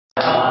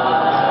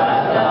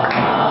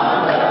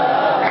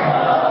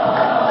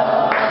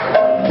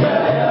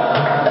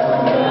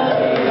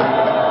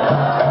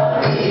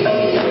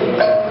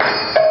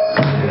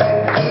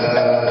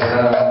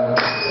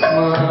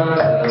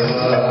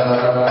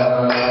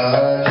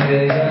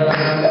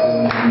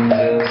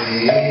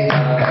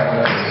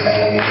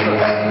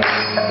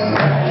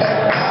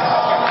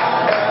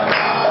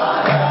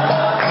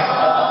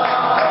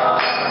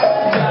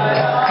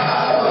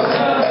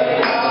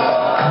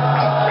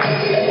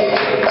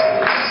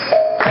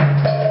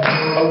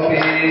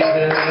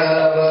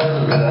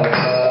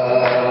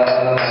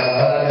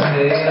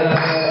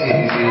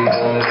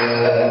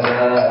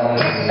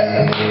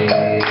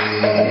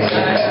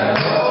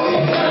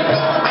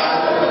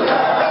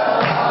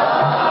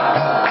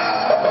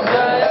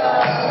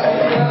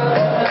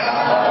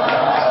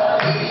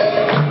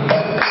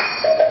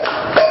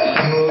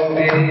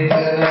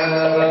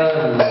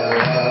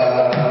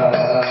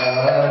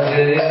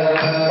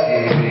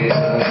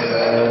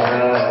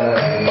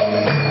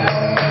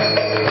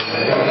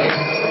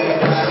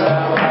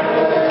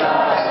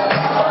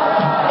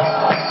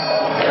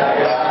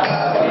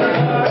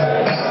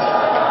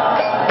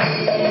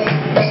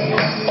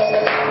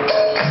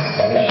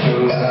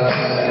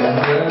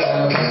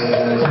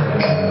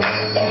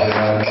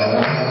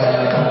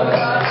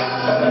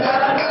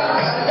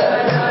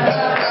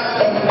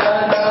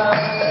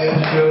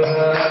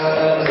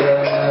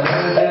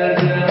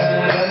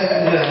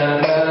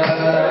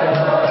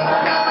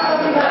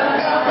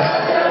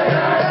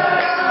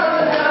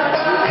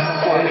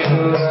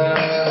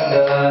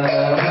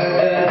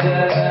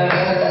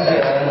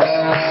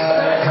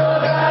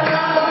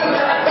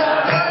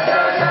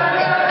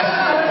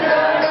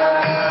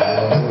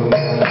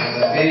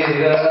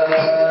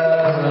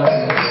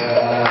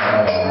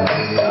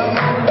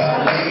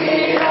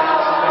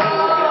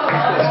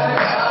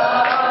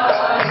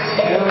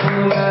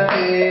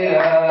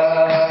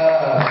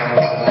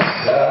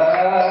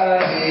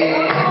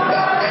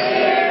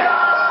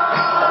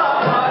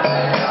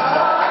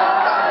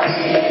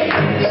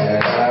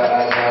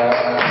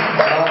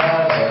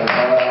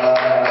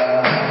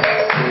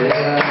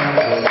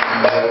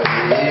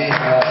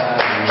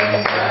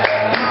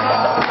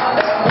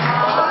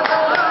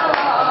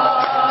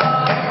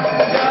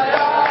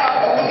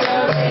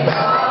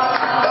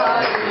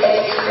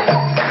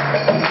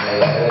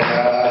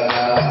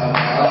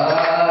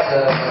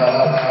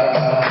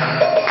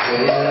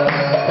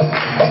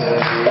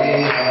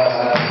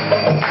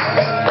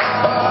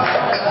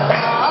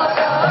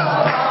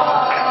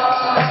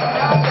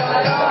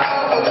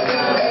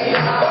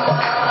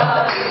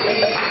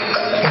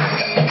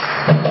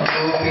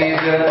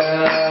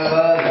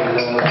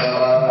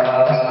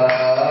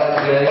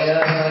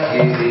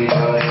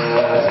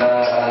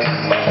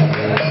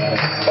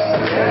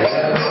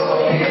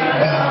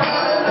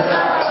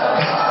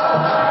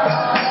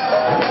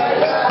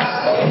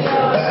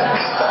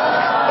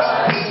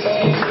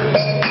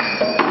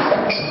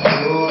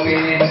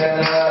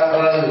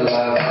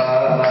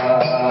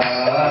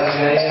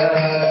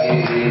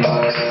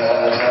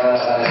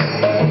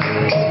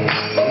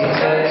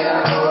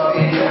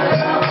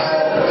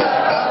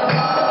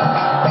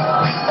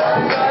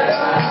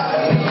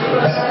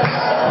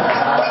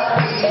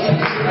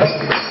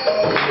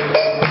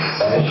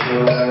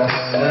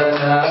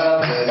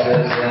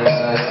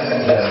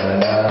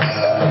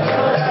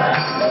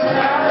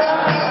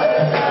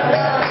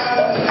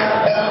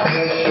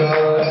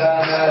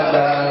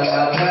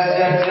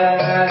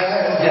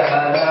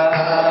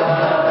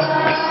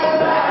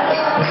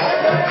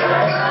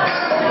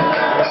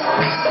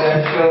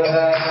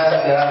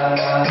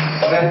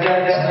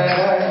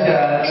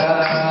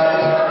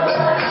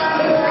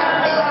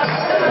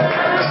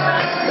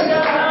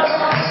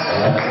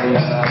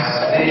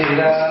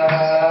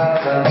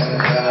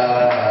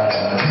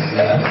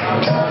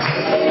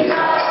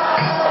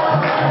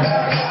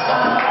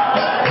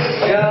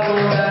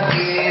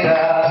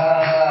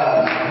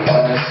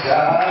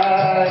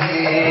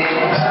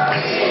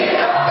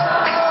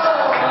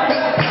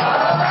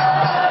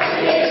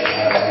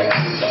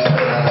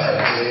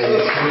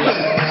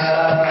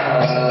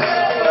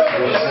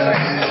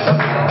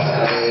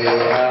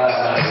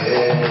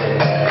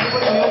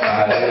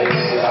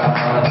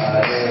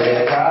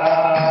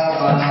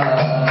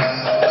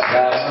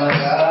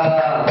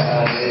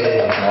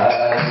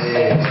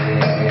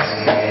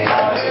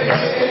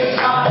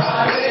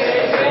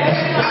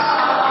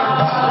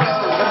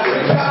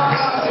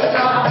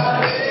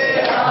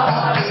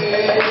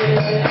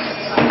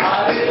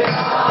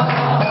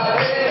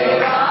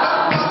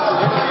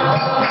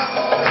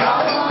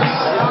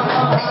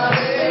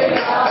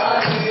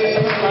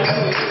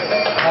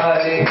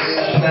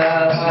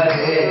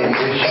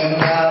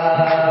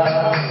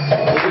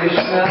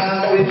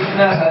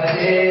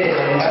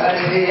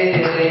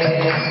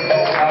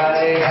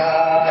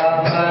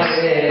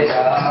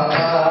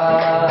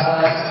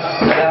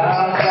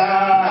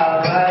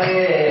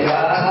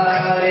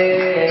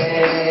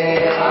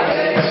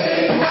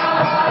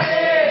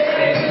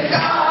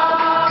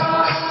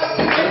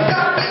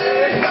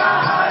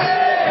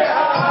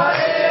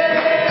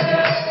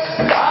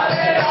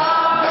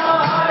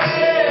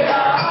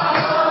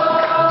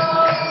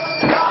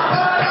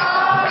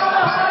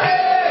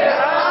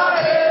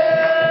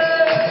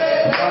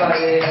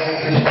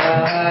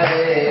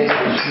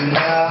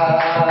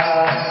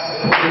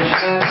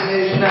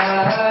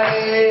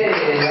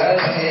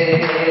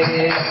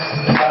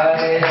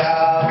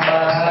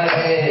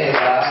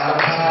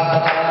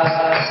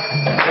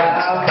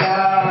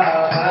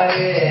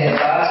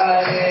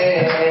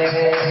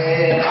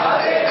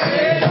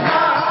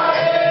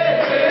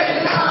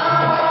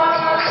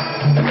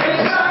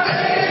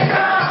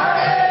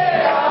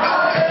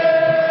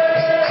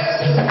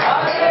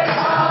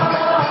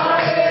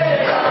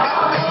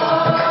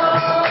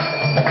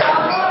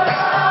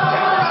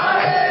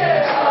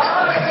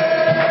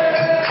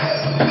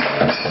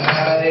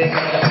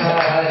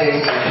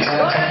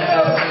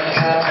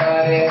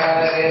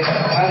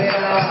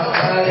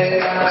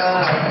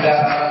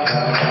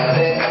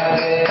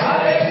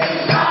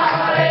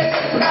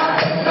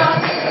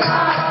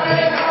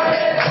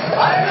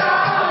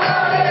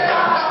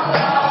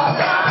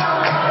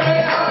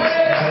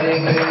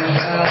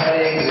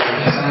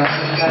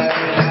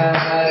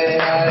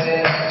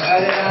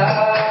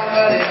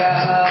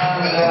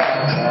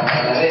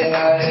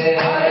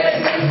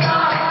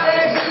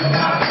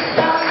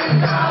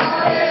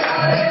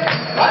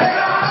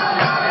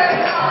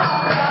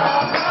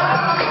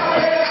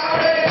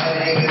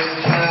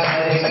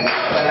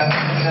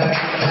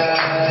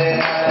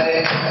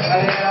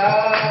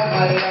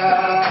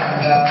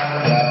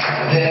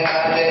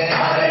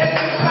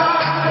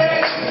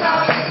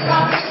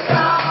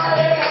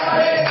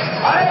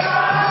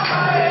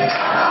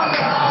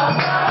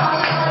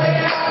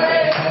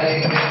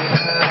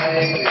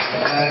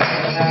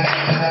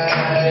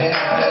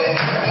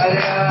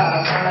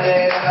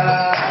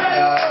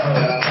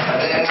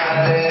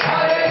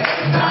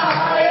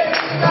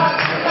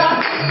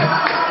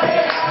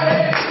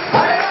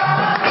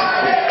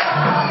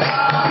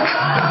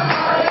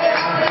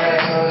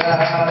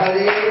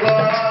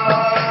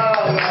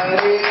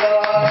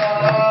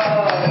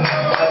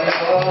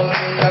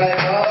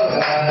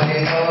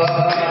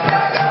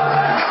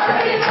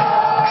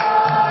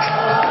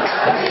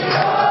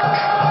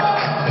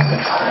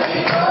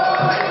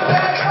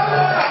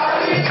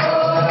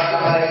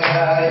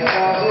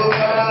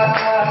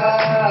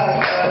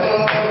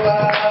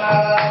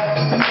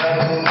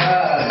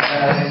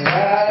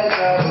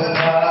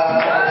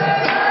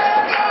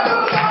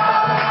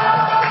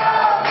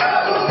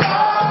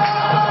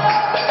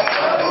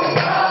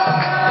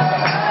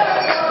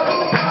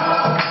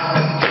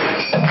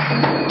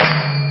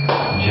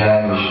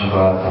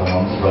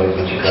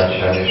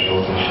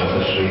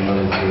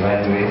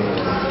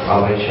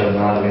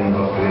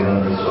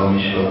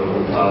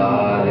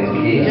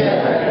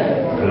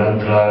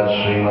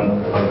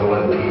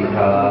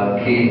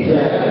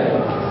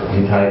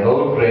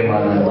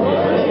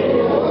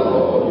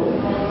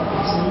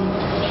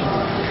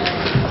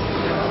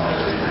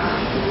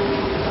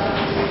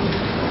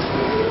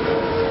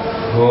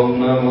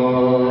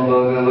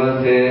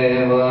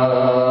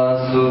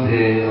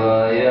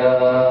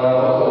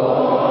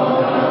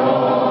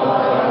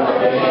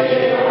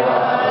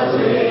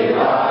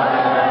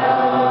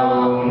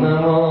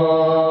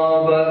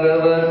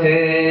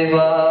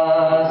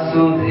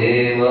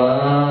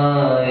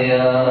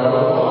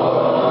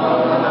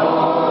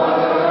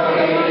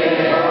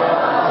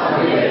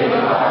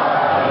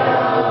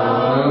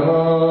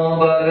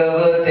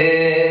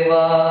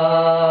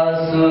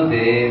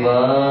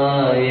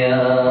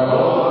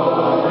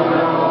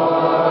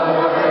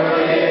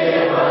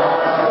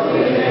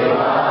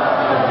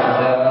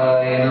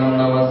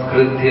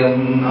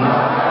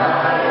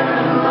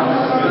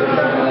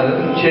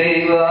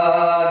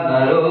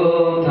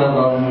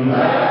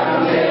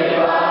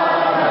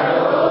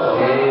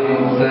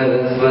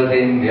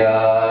सरस्वतीं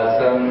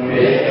व्यासं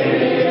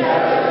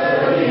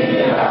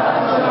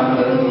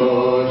ततो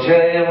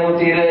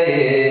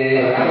जयमुदीरये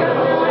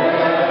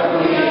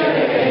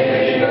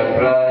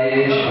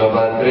कृष्णप्रायेषु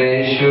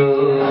भद्रेषु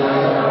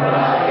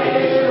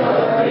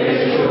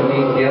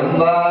नित्यं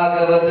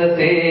भागवत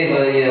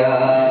सेवया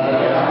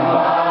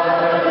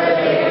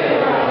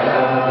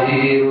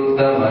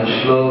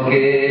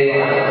उत्तमश्लोके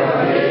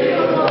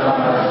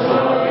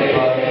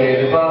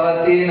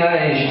भक्तिर्भवति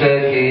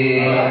नैष्ठके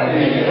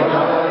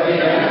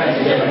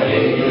हे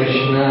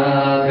कृष्ण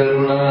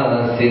करुणा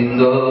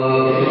सिन्धो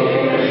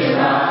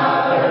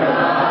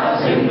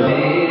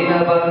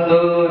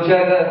दीनबन्धो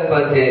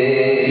जगत्पते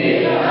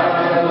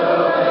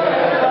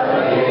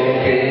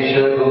गोपेश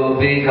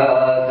गोपिका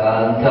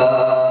कान्ता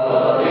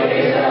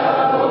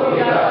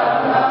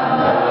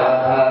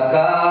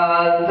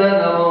राधाकान्त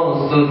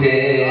नमोऽस्तुते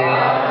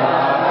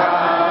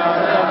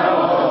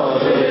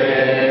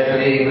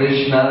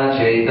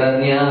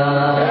चैतन्य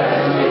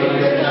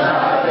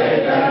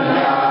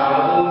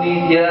प्रभु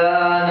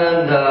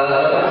नित्यानंद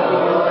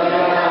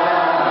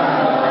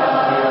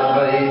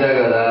अद्वैत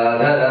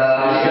गदाधर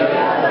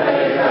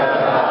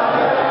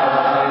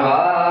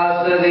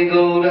श्रीवासदि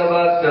गौर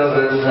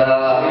भक्तवृंद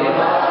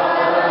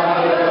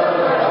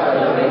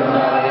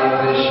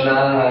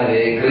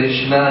हरे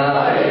Krishna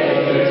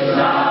Krishna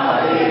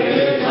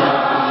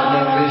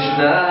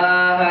Krishna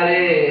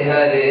Hare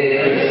Hare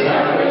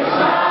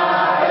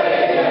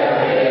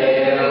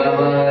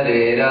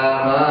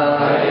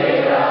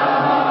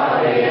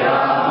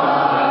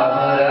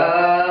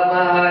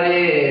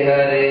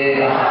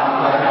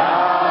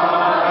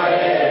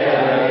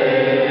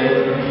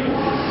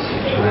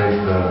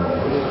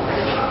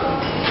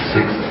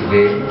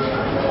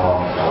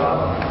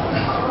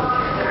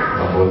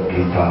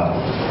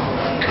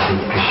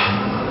Discussion.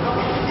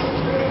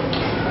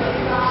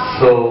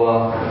 So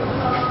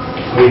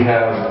we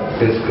have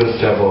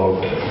discussed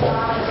about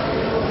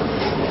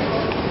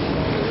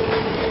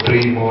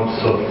 3 modes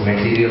of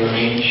material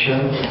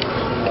nature.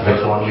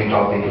 That's the only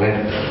topic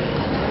left.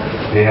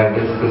 We have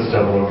discussed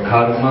about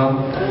karma.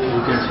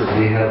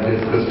 We have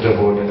discussed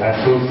about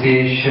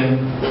association.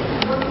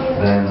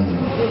 Then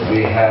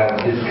we have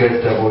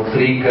discussed about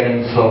 3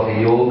 kinds of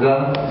yoga,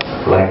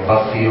 like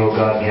Bhakti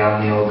Yoga,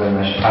 Jnana Yoga and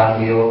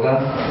Ashtanga Yoga.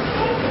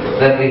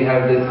 Then we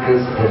have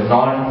discussed the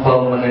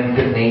non-permanent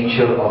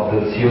nature of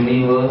this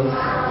universe,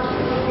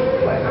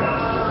 like that.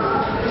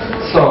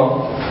 So,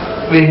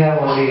 we have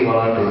only 1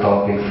 or 2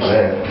 topics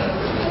left.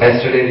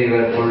 Yesterday we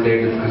were full day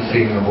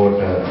discussing about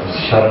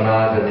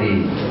Sharanagati,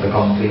 the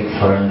complete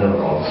surrender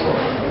also.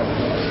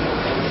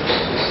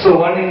 So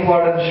one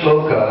important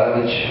shloka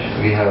which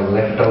we have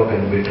left out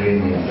in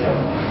between is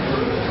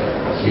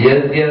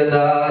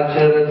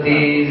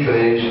Yadyadacharati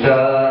Shreshta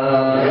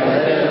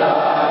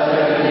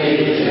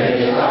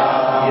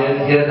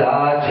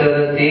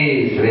Yadyadacharati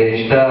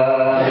Shreshta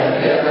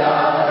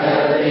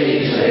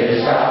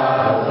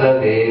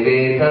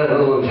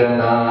Tattadevetaro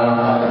jana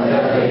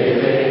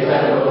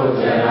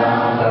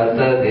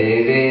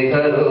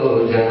Tattadevetaro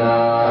jana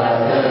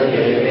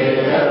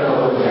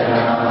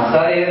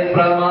Sayat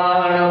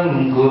pramanam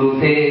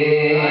gurute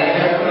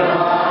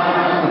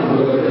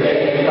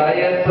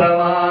Sayat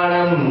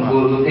pramanam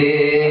gurute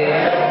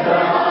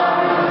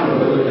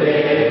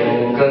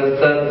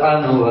Lokastat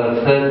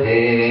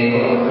anuvartate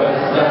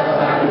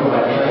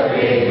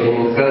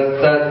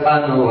Lokastat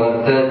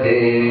anuvartate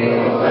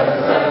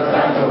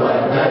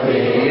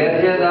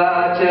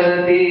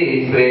Yadyadacharati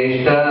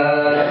shreshta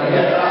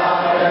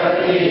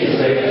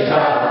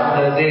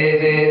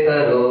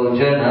Tadevetaro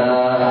jana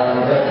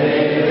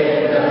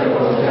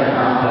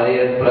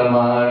Sayat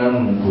pramanam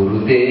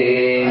gurute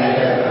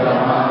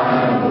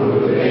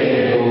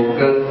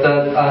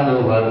Lokastat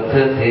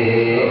anuvartate.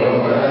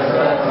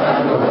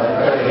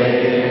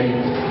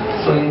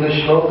 So in the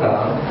shloka,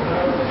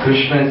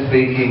 Krishna is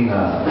speaking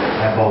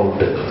about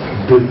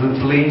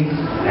discipline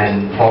and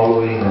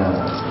following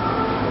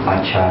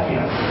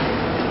Acharya.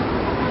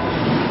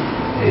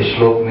 इस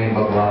श्लोक में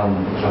भगवान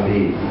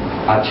अभी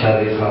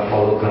आचार्य का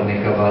follow करने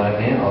के बारे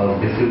में और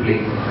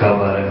डिसिप्लिन का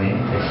बारे में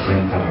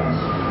एक्सप्लेन कर रहे हैं.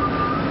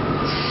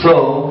 So,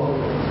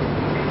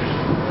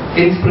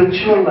 in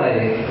spiritual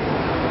life,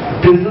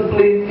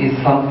 discipline is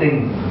something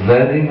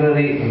very,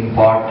 very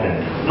important.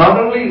 Not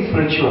only in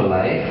spiritual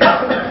life,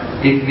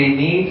 if we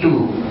need to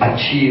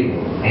achieve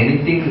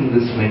anything in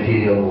this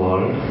material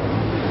world,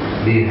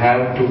 we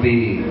have to be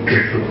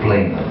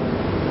disciplined.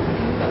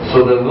 So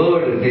the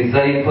word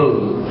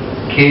disciple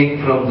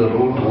came from the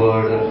root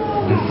word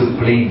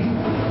discipline.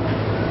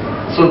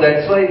 So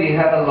that's why we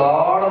have a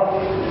lot of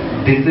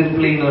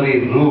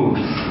disciplinary rules.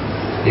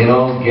 You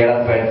know, get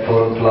up at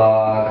 4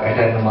 o'clock,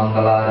 attend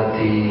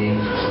Mangalarati,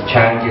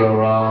 chant your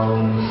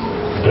rounds,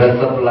 dress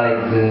up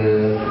like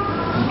this,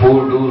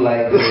 do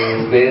like this,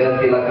 wear a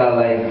tilaka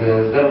like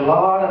this. There are a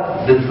lot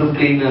of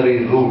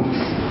disciplinary rules.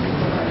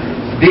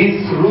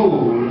 These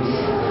rules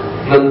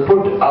will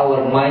put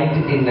our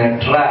mind in a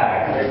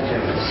track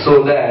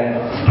so that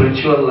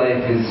spiritual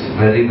life is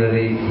very,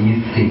 very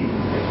easy.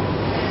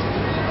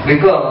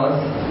 Because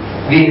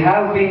We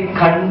have been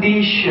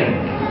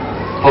conditioned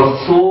for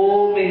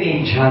so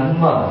many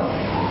janmas,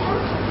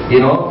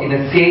 in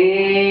the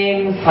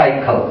same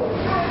cycle.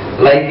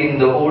 Like in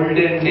the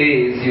olden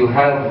days, you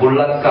have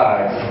bullock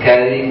carts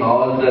carrying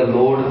all the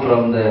load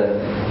from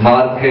the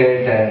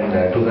market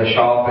and to the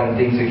shop and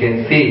things you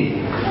can see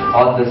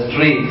on the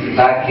streets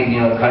back in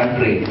your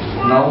country.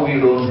 Now we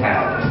don't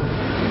have.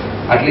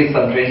 At least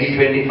some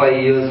 20-25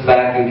 years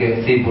back you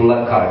can see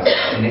bullock carts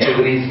in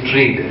every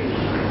street.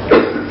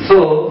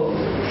 So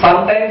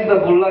sometimes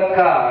the bullock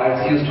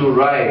carts used to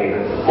ride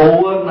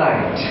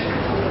overnight.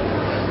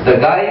 The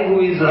guy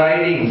who is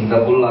riding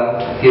the bullock,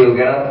 he will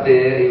get up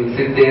there, he will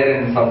sit there,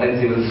 and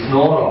sometimes he will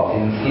snore off, he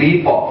will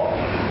sleep off.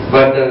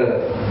 But the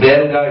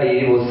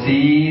Belgadi will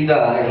see he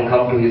will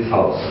come to his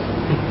house.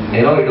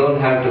 You don't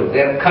have to.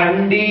 They are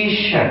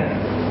conditioned,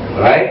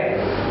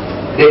 right?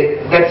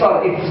 That's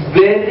all. It's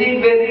very,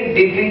 very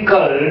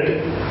difficult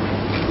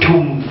to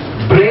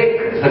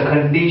break the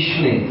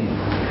conditioning.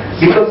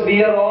 Because we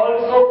are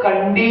also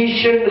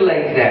conditioned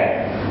like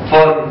that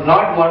for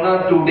not 1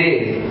 or 2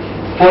 days.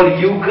 For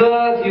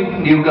yugas,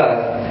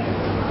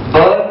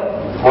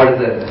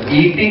 birth,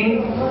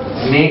 eating,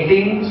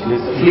 mating,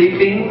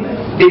 sleeping,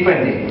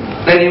 depending.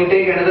 Then you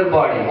take another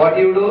body. What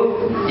do you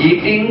do?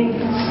 Eating,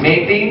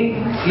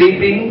 mating,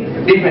 sleeping,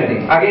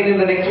 depending. Again in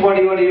the next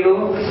body, what do you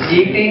do?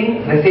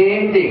 Eating, the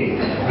same thing.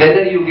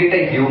 Whether you get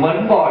a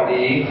human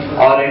body,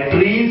 or a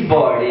tree's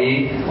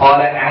body, or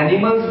an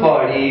animal's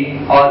body,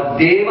 or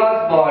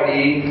deva's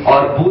body,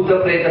 or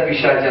bhuta, preta,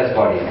 pishacha's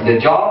body. The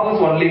job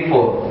is only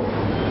 4.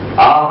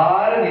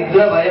 Ahara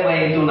nidra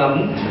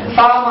vayamaitunam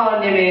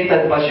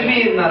samanyametad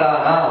pashuvir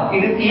narana.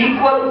 It is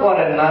equal for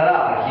a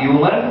nara,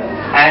 human,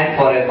 and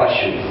for a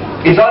pashu.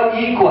 It's all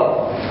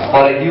equal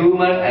for a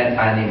human and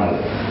animal.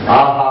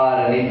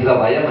 Ahara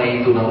nidra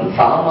vayamaitunam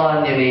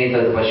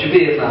samanyametad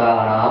pashuvir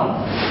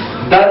narana.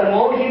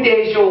 Dharmo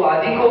hitesho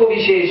adhiko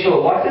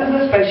vishesho. What is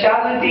the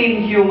speciality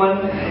in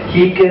human?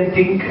 He can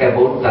think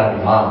about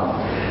dharma.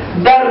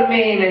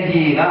 Dharmena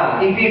hina.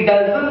 If he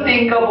doesn't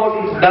think about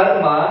his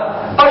dharma,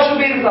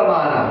 Pashubir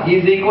samana. He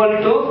is equal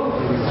to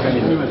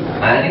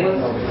animal.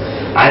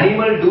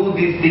 Animal do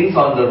these things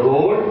on the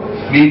road,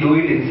 we do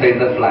it inside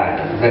the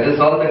flat. That is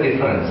all the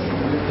difference.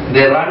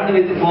 They run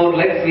with 4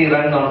 legs, we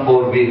run on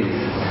 4 wheels.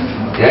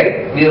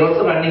 Right? We are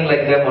also running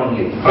like them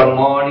only, from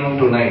morning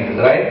to night.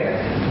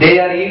 Right? They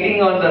are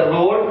eating on the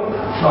road.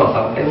 No,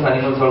 sometimes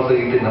animals also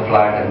eat in the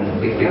flat and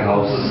big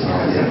houses.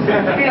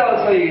 We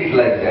also eat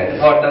like that.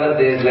 Whatever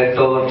they left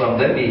over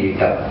from them, we eat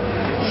up.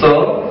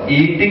 So,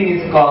 eating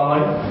is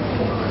common.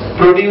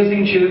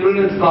 Producing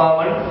children is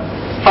common.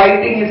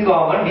 Fighting is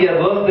common. We are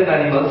worse than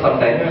animals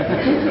sometimes.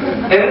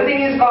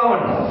 Everything is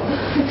common now.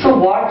 So,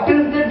 what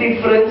is the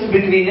difference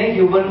between a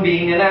human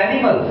being and an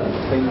animal?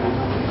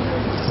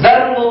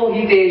 Dharmo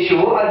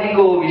hitesho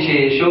adhiko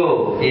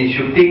vishesho. He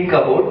should think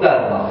about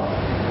dharma.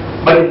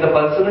 But if the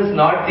person is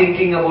not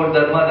thinking about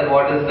dharma, then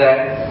what is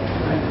that?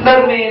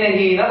 Dharmena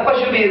hina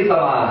pashubir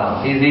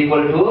samana. He is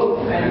equal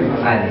to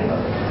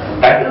animal.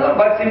 That is all.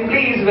 But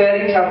simply he is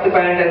wearing shakti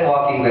pant and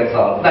walking, that's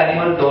all. The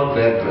animal don't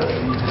wear dress.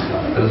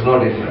 There is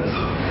no difference.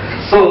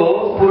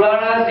 So,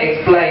 Puranas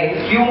explain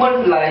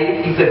human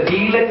life is a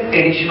deluxe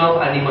edition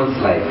of animal's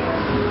life.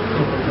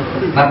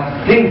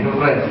 Nothing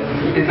different.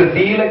 It's a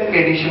deluxe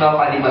edition of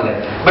animal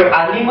life. But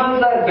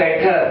animals are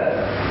better.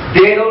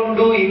 They don't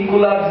do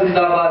inkulab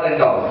zindabad and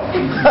all.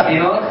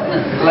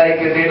 Like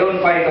they don't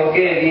fight,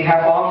 okay, we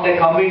have formed a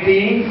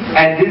committee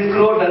and this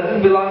crow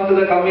doesn't belong to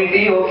the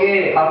committee,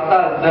 okay,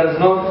 harta, there's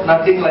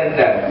nothing like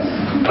that.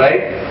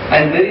 Right?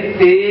 And very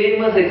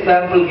famous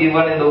example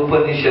given in the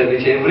Upanishad,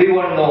 which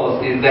everyone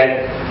knows, is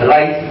that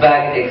rice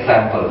bag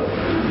example.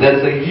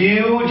 There's a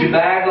huge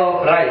bag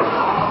of rice.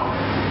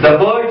 The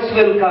birds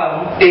will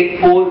come, take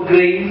 4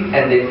 grains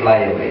and they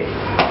fly away.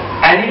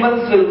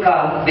 Animals will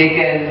come, they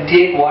can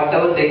take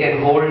whatever they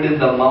can hold in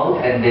the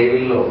mouth and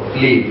they will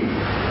leave.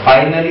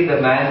 Finally the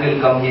man will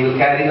come, he will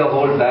carry the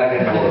whole bag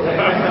and go there.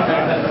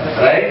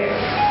 Right?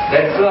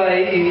 That's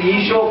why in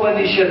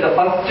Ishopanishad, the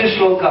first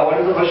shloka,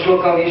 what is the first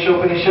shloka of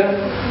Ishopanishad?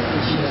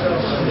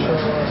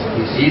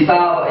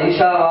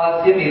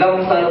 Ishavasyam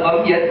idam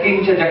sarvam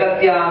yatkincha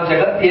jagatyam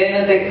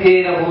jagatyena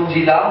tektena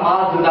bhunjila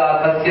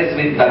madhuda tasya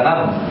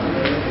sviddanam.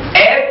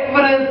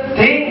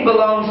 Everything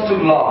belongs to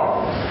Lord.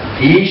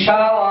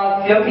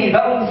 Ishavasyam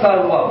idam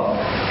sarvam.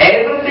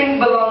 Everything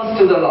belongs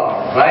to the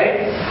Lord,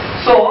 right?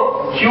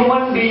 So,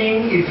 human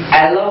being is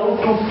allowed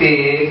to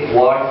take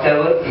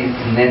whatever is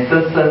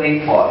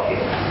necessary for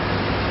him.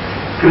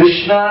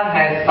 Krishna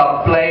has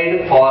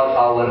supplied for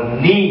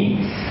our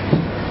needs,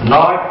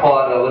 not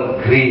for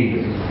our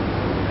greed.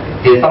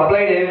 He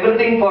supplied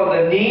everything for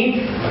the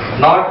needs,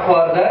 not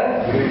for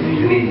the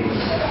greed.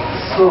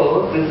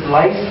 So, this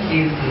life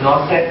is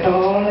not at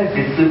all a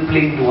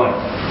disciplined one.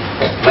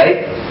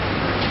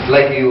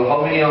 Like you,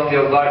 how many of you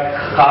have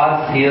got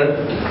cars here?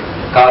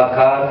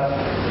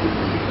 Cars?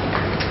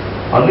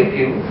 Only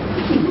few.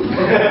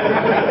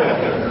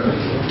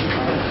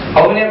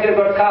 How many of you have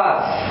got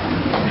cars?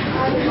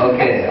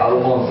 Okay,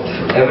 almost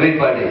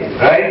everybody,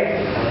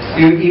 right?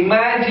 You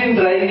imagine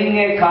driving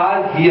a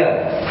car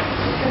here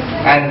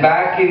and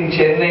back in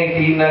Chennai,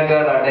 T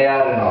Nagar,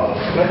 Adayar and all.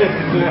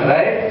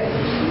 Right?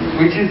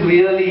 Which is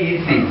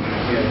really easy.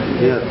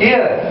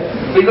 Here.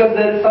 Because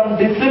there is some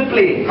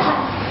discipline.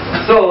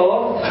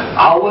 So,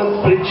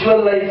 our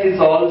spiritual life is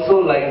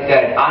also like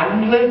that.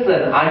 Unless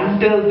and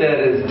until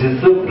there is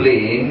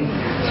discipline,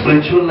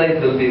 spiritual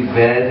life will be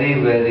very,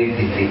 very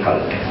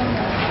difficult.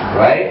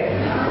 Right?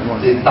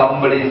 If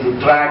somebody is to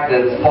track,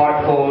 there is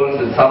potholes,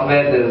 and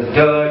somewhere there is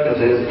dirt,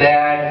 there is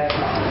that.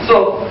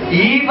 So,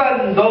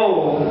 even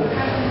though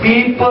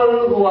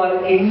people who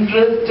are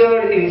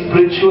interested in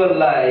spiritual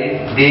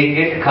life, they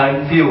get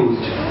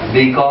confused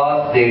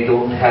because they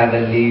don't have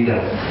a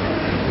leader.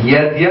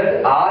 Yad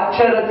yad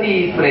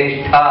acharati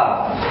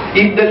sreshtha.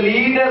 If the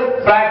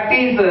leader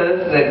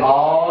practices, then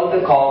all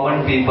the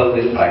common people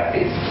will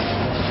practice.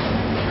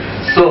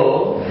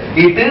 So,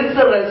 it is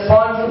the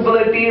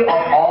responsibility of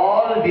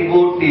all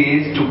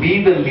devotees to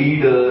be the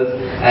leaders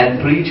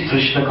and preach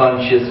Krishna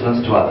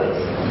consciousness to others.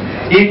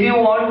 If you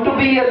want to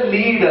be a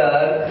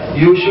leader,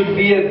 you should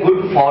be a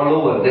good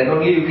follower. Then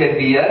only you can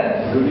be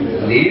a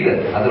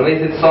leader.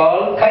 Otherwise it's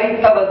all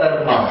kaitava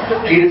dharma.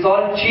 It is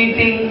all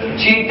cheating,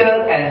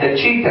 cheater and the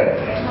cheater.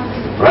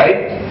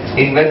 Right?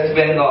 In West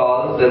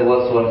Bengal, there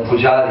was one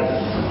pujari.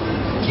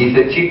 He's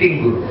a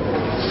cheating guru.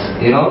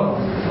 You know?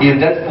 He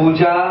does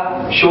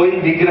puja, showing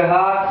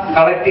vigraha,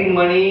 collecting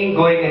money,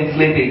 going and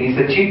sleeping. He's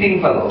a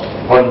cheating fellow,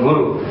 one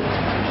guru.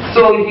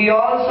 So he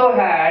also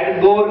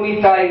had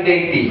Gaurnitai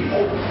deities.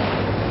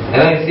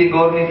 You see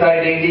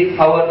Gaurnitai deities,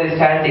 how are they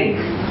standing?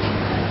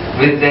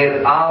 With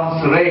their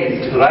arms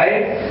raised,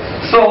 right?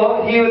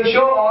 So he will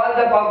show all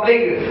the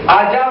public,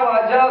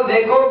 Ajao,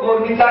 dekho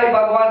Gaurnitai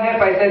Bhagwan hai,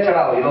 paise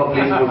chadao,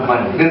 please put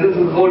money. This is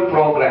his whole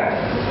program.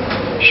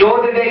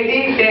 Show the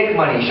deity, take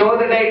money. Show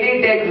the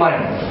deity, take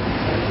money.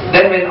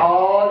 Then when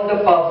all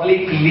the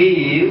public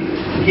leave,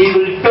 he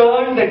will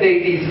turn the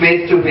deities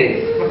face to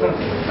face.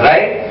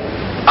 Right?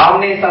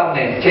 Amne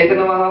samne.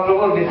 Chaitanya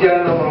Mahaprabhu,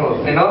 Nityananda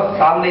Prabhu,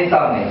 samne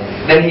samne.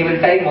 Then he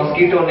will tie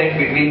mosquito net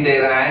between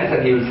their hands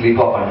and he will sleep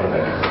off under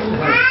that.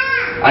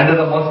 Under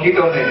the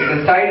mosquito net. It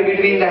is tied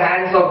between the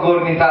hands of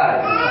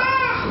Gaurnitai.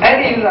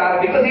 And he is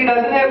because he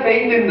doesn't have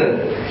faith in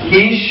this.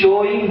 He is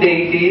showing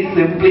deities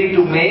simply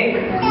to make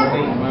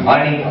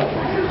money.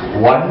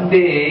 One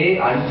day,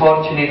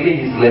 unfortunately,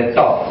 he slept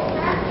off.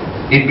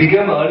 It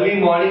became early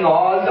morning,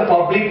 all the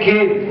public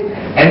came.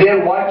 And they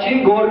are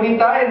watching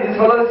Gaurnitai and this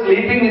fellow is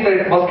sleeping with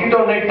a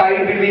mosquito net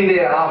tied between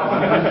their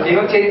arms.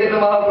 Chaitanya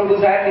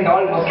Mahaprabhu's hand in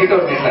all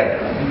mosquito net tied.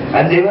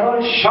 And they were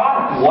all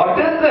shocked. What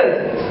is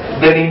this?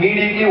 Then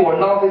immediately one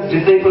of his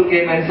disciples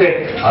came and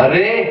said,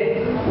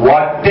 Arey,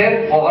 what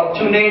a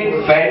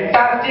fortunate,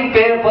 fantastic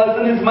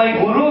person is my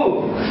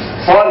guru.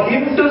 For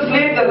him to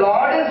sleep, the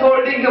Lord is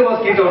holding the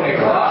mosquito net.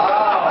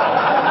 Wow.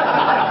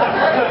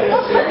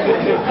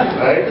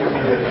 Right?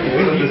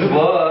 So this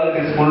world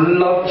is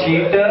full of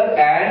cheater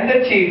and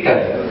the cheater.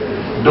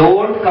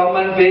 Don't come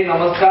and pay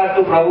namaskar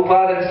to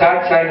Prabhupada and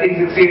start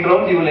chanting 16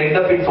 rounds. You will end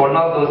up in one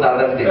of those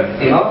other things.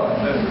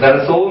 There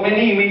are so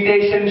many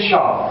imitation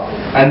shops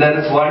and there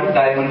is one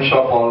diamond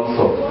shop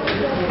also.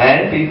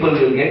 And people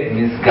will get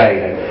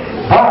misguided.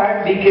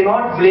 But we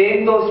cannot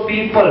blame those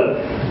people.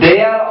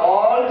 They are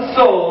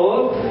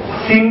also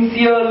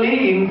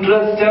sincerely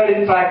interested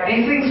in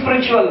practicing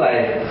spiritual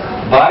life,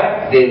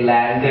 but they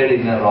landed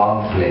in the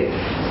wrong place.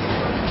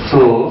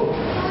 So,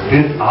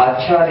 this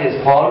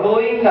Acharya,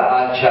 following the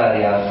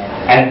Acharya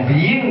and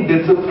being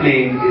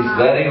disciplined is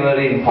very,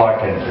 very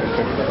important.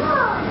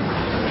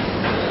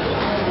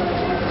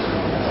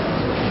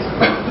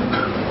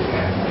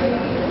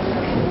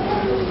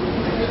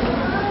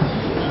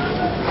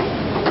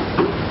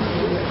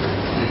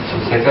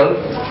 Settled?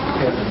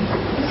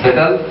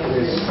 Settled?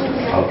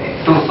 Okay.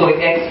 So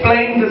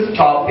explain this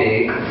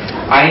topic,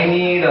 I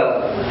need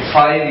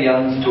 5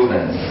 young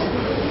students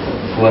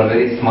who are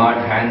very smart,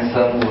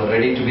 handsome, who are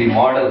ready to be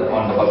model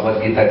on the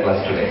Bhagavad Gita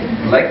class today.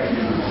 Like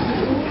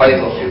 5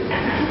 of you.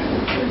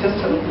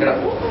 Just get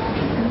up.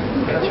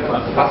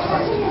 Fast.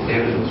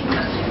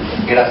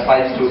 Get us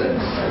 5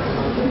 students.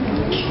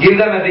 Give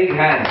them a big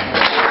hand.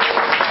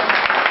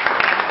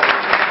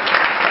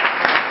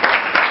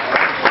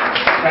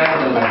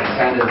 Stand in the line.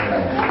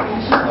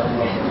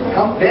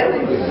 Come,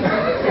 very good.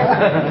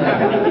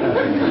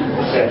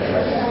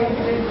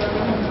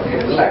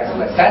 Okay, relax.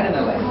 Stand in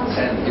the line.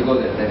 Stand. You go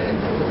there.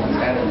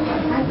 Stand in the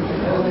line.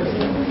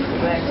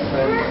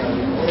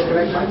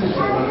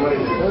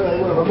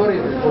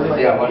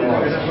 Yeah, one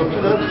more.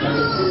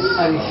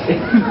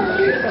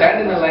 Stand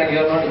in the line. You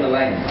are not in the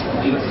line.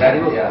 You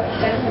stand. Yeah.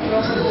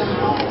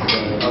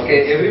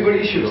 Okay,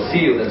 everybody should see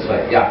you. That's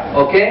why. Yeah.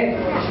 Okay.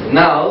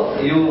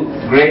 Now, you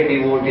great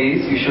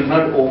devotees, you should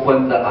not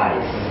open the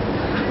eyes.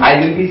 I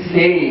will be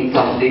saying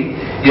something.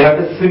 You have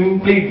to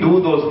simply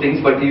do those things,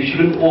 but you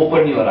shouldn't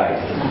open your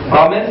eyes.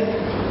 Promise?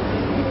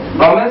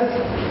 Promise?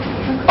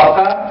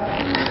 Paka?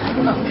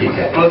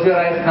 Okay. Close your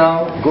eyes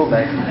now. Go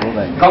back.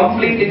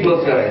 Completely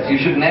close your eyes. You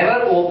should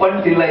never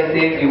open till I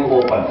say you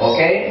open.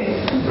 Okay?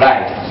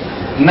 Right.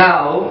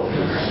 Now,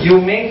 you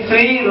make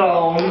 3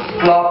 rounds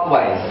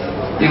clockwise.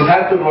 You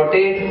have to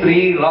rotate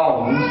 3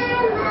 rounds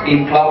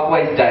in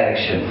clockwise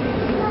direction.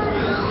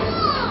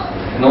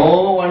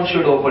 No one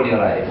should open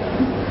your eyes.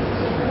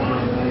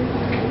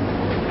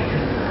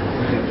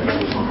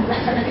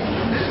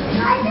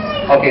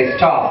 Okay,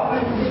 stop.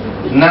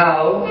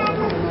 Now,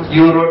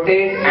 you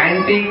rotate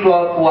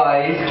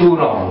anti-clockwise 2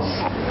 rounds.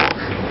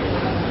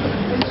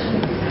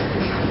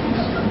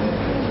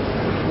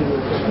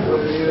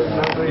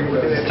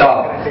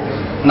 Stop.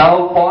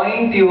 Now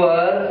point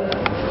your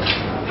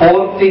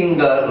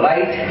forefinger,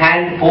 right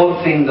hand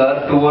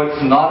forefinger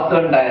towards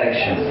northern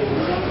direction.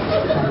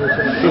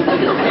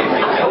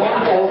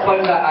 Don't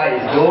open the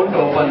eyes. Don't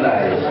open the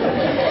eyes.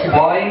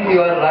 Point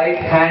your right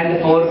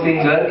hand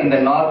forefinger in the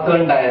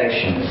northern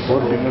direction.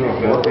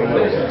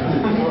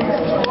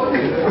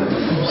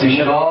 You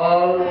should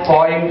all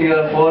point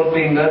your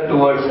forefinger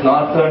towards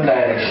northern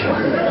direction.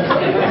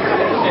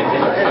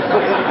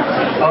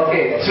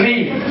 Okay,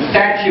 3,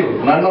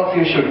 statue. None of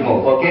you should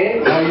move. Okay?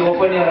 Now you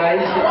open your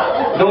eyes.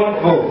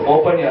 Don't move.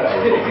 Open your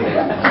eyes.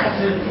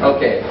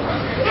 Okay.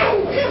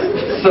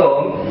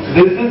 So,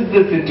 this is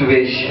the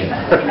situation.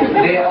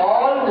 They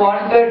all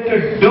wanted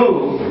to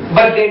do,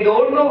 but they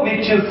don't know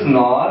which is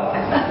north,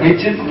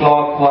 which is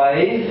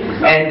clockwise,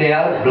 and they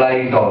are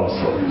blind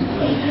also.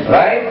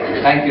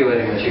 Right? Thank you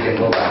very much. You can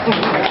go back.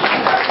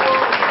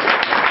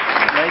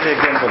 Nice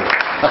example.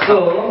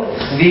 So,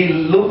 we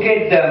look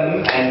at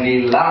them and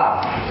we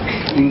laugh.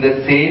 In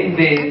the same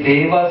way,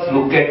 Devas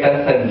look at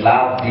us and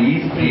laugh.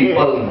 These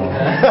people know.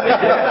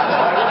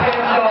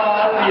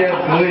 We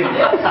are doing,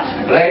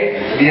 right?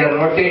 We are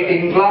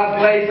rotating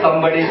clockwise,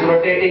 somebody is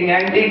rotating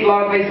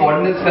anti-clockwise,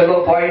 one is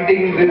fellow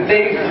pointing this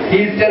thing,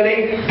 he is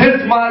telling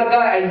this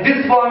marga and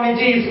this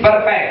Swamiji is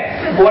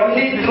perfect.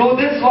 Only through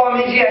this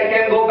Swamiji I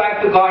can go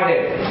back to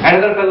Godhead.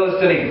 Another fellow is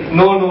telling,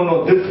 no,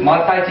 this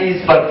Mataji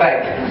is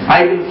perfect.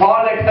 I will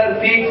fall at her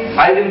feet,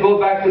 I will go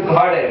back to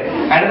Godhead.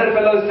 Another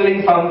fellow is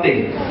telling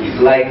something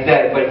like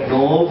that, but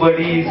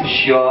nobody is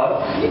sure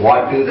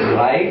what is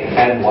right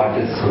and what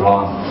is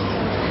wrong.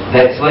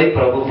 That's why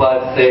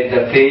Prabhupada said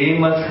the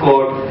famous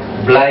quote,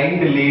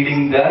 blind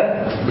leading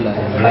the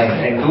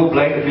blind. And 2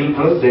 blind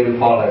people, they will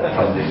fall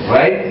from this,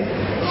 right?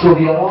 So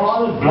we are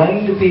all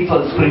blind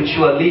people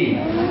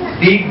spiritually.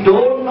 We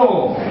don't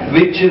know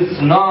which is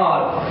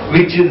north,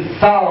 which is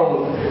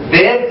south,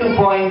 where to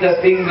point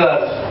the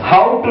finger,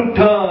 how to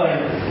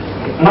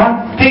turn.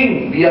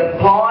 Nothing. We are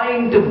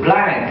blind to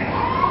blank.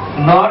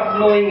 Not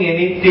knowing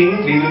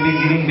anything, we will be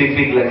giving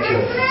big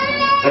lectures.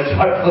 That's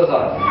what goes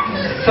on.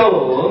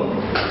 So,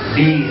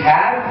 we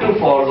have to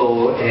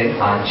follow an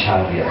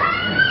Acharya.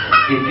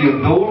 If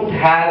you don't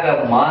have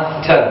a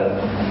master,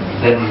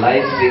 then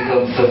life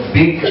becomes a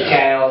big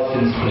chaos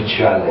in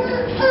spirituality.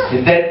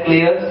 Is that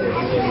clear?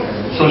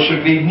 So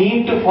should we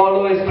need to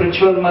follow a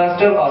spiritual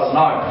master or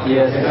not?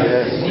 Yes.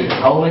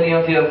 How many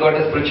of you have got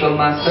a spiritual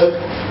master?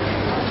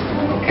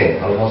 Okay,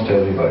 almost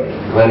everybody.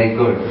 Very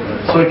good.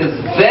 So it is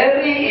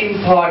very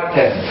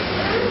important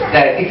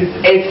that it is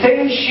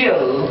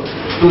essential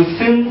to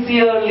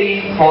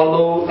sincerely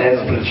follow a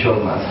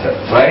spiritual master,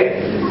 right?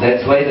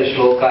 That's why the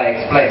shloka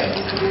explains.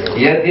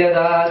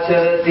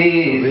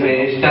 Yadyadacharati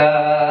shreshta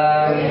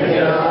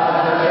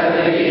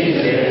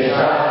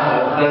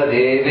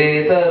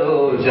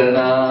Devetaro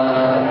jana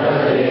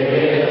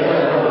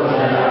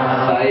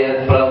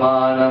Sayat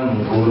pramanam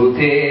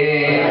kurute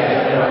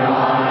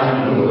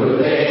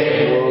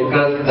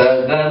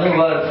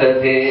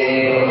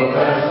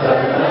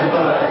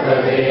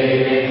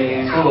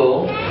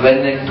So, when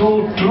a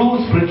true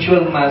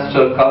spiritual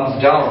master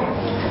comes down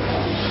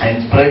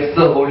and spreads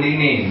the holy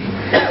name,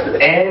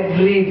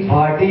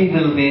 everybody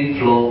will be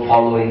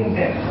following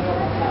them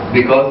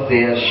because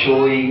they are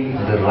showing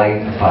the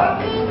right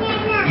path.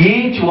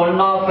 Each one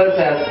of us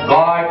has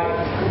got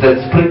the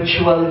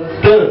spiritual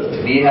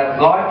thirst. We have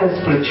got a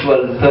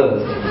spiritual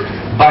thirst,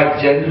 but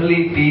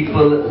generally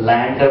people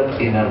land up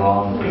in a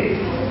wrong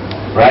place.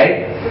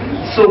 Right?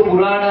 So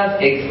Puranas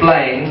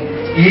explain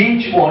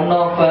each one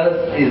of us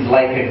is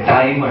like a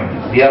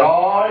diamond. We are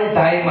all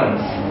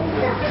diamonds.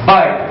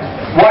 But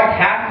what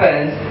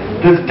happens,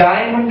 this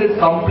diamond is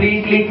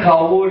completely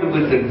covered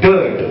with the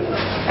dirt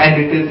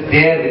and it is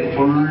there with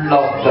full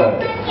of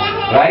dirt.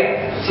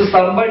 Right? So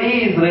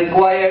somebody is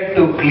required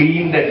to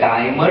clean the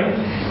diamond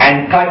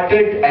and cut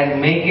it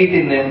and make it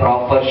in a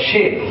proper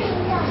shape.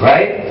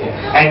 Right?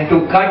 And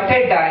to cut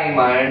a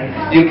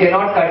diamond, you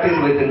cannot cut it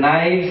with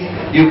knives,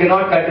 you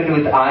cannot cut it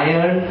with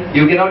iron,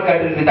 you cannot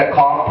cut it with a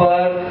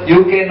copper,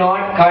 you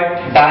cannot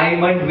cut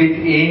diamond with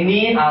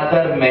any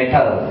other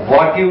metal.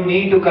 What you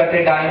need to cut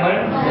a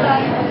diamond?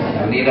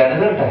 You need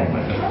another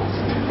diamond.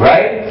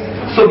 Right?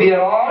 So we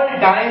are all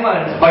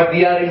diamonds, but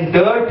we are in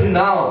dirt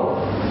now.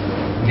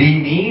 We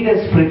need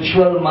a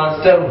spiritual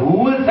master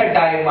who is a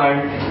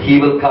diamond. He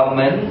will come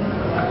and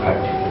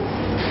cut.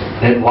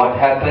 Then what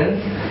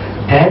happens?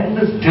 Then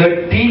this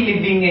dirty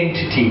living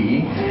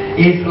entity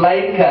is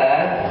like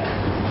a...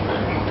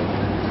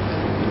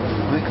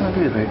 Why can't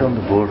we write on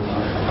the board?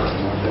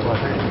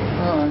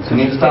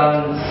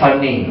 Nissan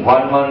Sunny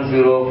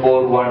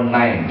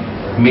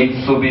 110419,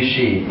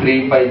 Mitsubishi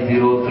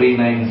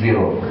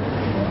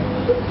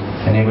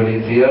 350390. Anybody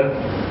is here?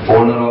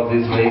 Owner of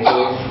this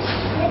vehicle?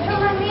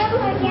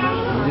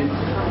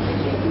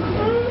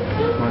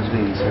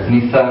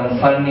 Nissan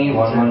Sunny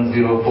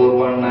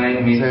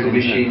 110419,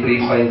 Mitsubishi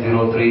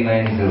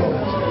 350390.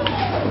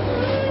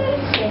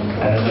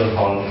 Another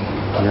call.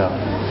 Yeah.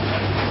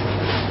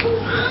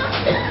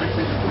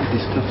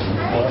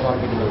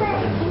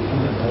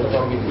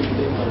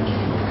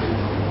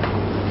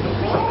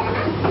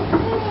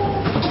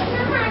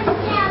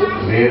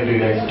 Where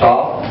did I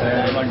stop?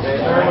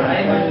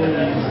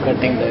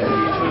 Cutting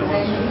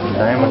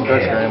diamond.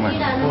 Okay. Diamond.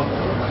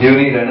 You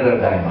need another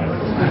diamond.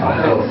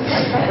 Of course.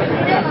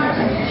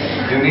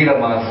 You need a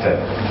master.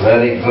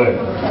 Very good.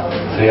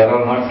 So you are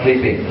all not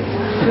sleeping.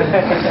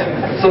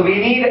 So we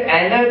need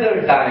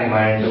another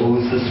diamond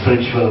who's a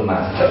spiritual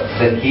master.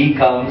 Then he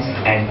comes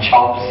and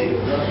chops you.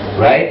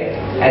 Right?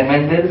 And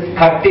when there is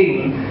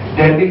cutting,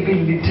 there will be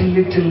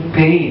little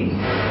pain.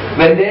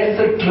 When there is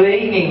a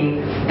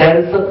training, there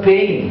is a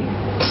pain.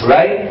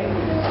 Right?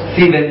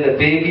 See, when the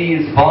baby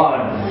is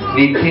born,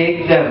 we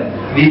take them,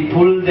 we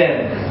pull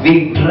them,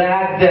 we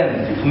drag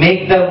them,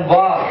 make them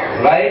walk,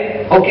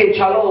 right? Okay,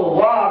 chalo,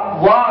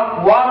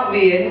 walk,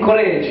 we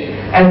encourage.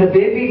 And the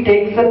baby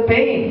takes the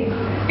pain.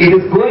 It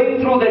is going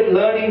through that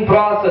learning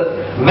process.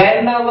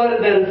 Whenever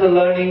there is a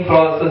learning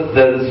process,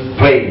 there is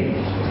pain.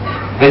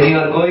 When you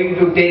are going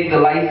to take the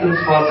license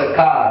for the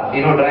car,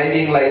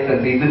 driving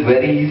license, is it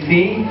very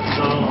easy?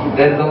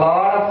 There is a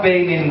lot of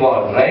pain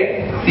involved,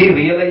 right? See,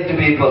 realized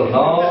people,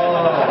 no.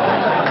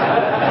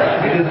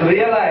 It is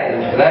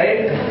realized,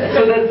 right?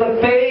 So there is a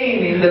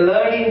pain in the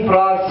learning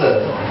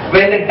process.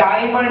 When the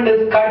diamond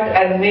is cut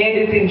and made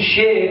it in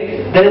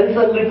shape, there is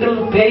a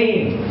little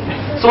pain.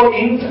 So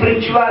in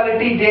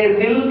spirituality, there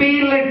will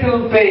be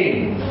little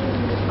pain.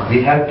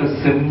 We have to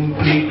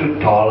simply to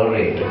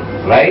tolerate,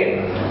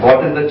 right?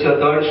 What is the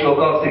third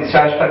shloka of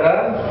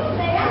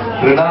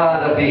Sikshashtaka?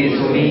 Rinadapi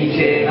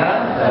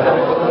sunichena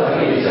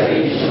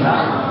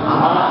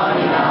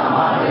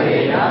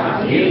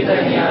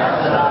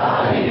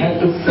we have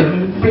to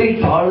simply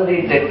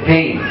tolerate that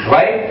pain,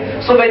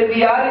 right? So when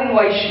we are in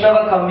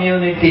Vaishnava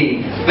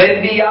community,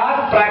 when we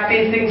are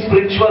practicing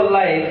spiritual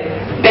life,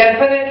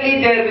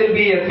 definitely there will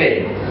be a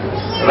pain,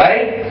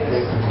 right?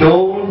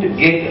 Don't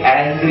get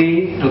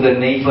angry to the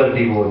neighbor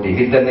devotee,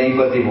 with the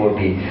neighbor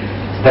devotee.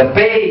 The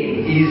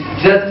pain is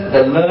just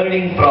the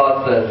learning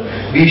process.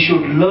 We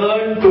should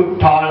learn to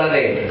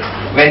tolerate.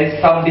 When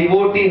some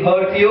devotee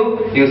hurt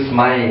you, you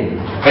smile.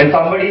 When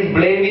somebody is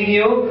blaming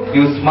you,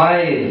 you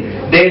smile.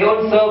 They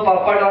don't serve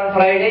papad on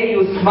Friday,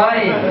 you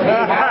smile. Be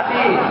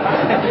happy.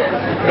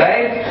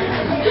 Right?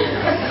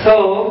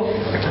 So,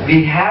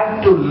 we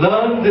have to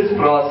learn this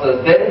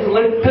process. There is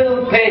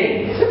little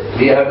pain.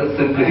 We have to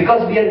simply,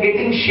 because we are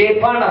getting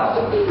shapen up.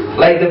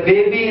 Like the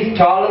baby is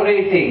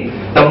tolerating,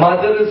 the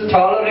mother is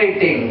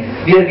tolerating,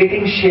 we are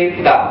getting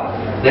shaped up.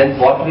 Then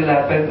what will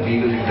happen? We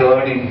will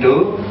turn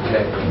into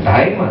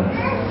diamonds.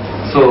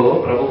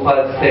 So,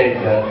 Prabhupada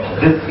said,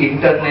 this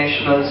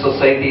International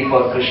Society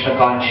for Krishna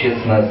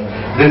Consciousness,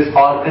 this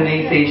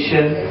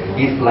organization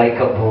is like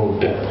a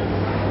boat.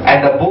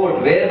 And the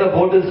boat, where the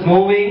boat is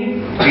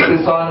moving, it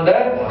is on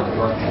the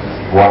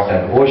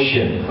water,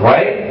 ocean,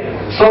 right?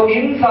 So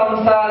in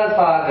Samsara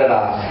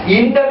Sagara,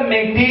 in the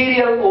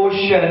material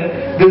ocean,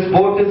 this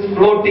boat is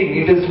floating,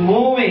 it is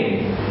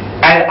moving.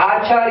 And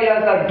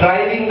Acharyas are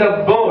driving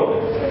the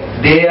boat.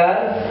 They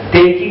are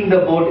taking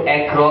the boat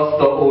across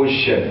the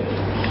ocean.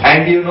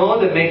 And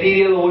the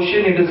material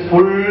ocean, it is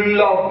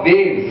full of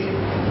waves.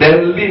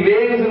 There will be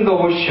waves in the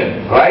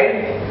ocean,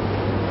 right?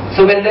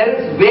 So when there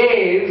is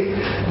waves,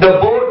 the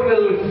boat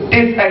will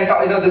this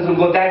will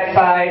go that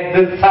side,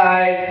 this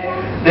side.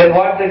 Then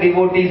what the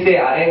devotees say,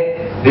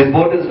 this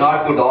boat is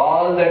not good,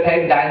 all the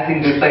time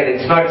dancing this side,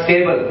 it's not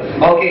stable.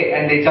 Okay,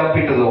 and they jump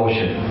into the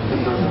ocean.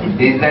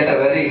 Is that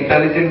a very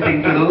intelligent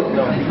thing to do?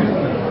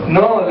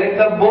 No, let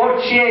the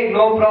boat shake,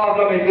 no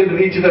problem, it will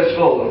reach the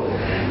shore.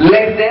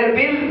 Let there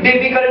be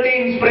difficulty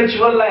in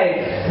spiritual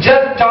life,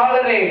 just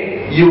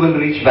tolerate, you will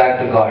reach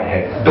back to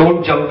Godhead. Don't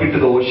jump into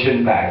the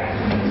ocean back.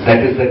 That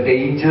is a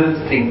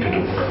dangerous thing to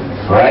do.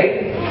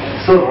 Right?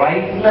 So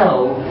right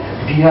now,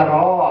 we are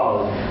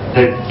all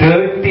the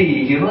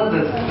dirty,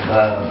 this,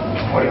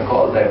 what do you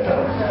call that,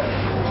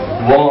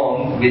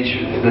 worm, which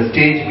the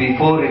stage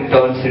before it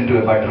turns into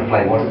a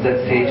butterfly. What is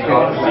that stage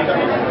called?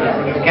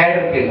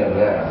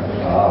 Caterpillar.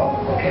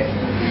 Oh, okay.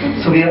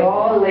 So we are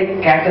all like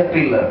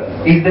caterpillar.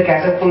 Is the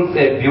caterpillar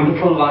a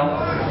beautiful one?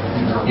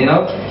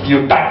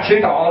 You touch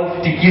it, all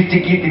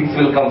sticky things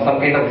will come, some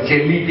kind of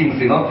jelly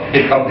things,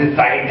 it comes this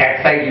side,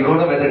 that side, you don't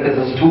know whether it is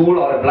a stool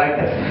or a blood,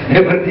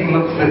 everything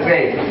looks the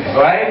same,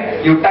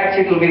 right? You touch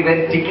it, will be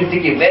very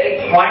sticky,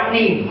 very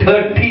funny,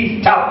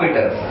 dirty stuff it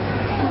is.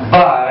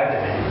 But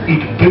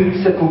it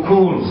builds a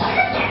cocoon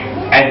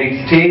and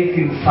it stays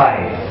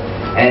inside,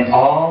 and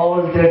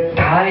all the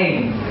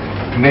time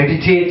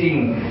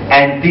meditating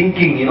and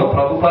thinking.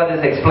 Prabhupada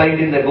has explained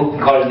in the book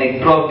called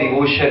Nectar of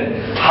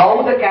Devotion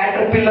how the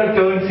caterpillar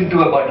turns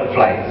into a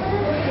butterfly.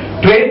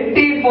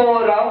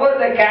 24 hours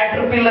the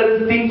caterpillar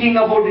is thinking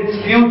about its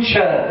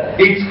future,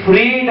 its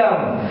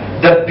freedom,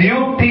 the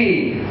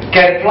beauty,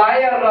 can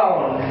fly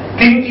around,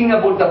 thinking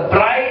about the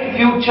bright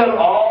future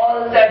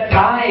all the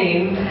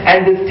time,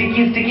 and the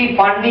sticky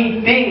funny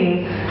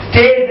thing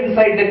stays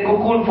inside the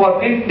cocoon for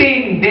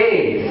 15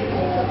 days.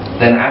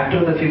 Then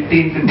after the 15th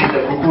day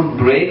the cocoon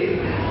breaks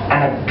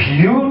and a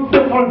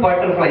beautiful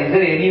butterfly. Is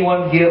there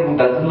anyone here who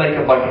doesn't like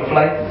a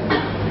butterfly?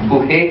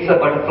 Who hates a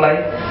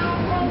butterfly?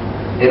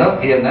 We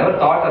have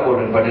never thought about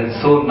it, but it's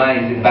so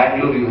nice. In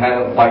Bangalore you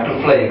have a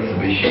butterfly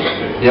exhibition.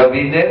 You have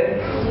been there?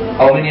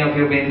 How many of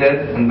you have been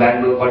there in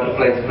Bangalore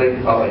butterfly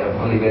exhibition? Oh yeah,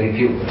 only very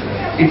few.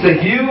 It's a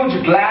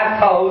huge glass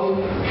house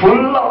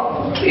full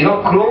of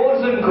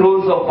crores and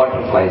crores of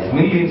butterflies,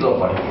 millions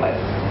of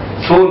butterflies.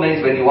 So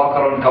nice when you walk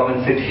around, come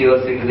and sit here,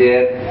 sit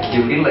there.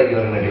 You feel like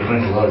you're in a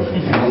different world.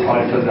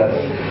 Altogether.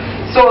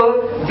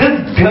 So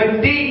this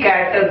dirty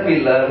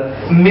caterpillar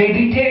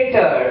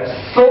meditated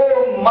so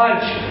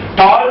much,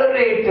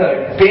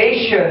 tolerated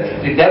patience,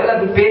 he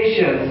developed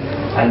patience,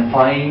 and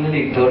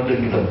finally turned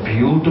into the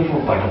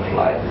beautiful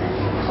butterfly.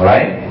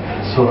 Alright?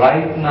 So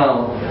right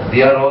now,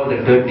 we are all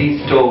the dirty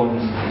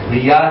stones,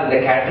 we are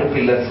the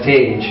caterpillar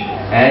stage,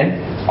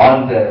 and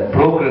on the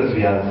progress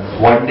we are.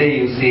 One day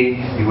you see,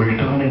 you will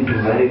turn into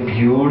very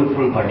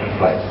beautiful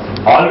butterflies.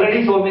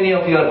 Already so many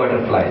of you are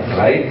butterflies,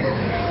 right?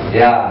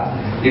 Yeah.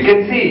 You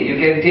can see,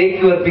 you can take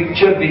your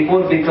picture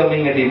before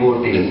becoming a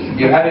devotee.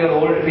 You have your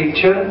old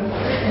picture,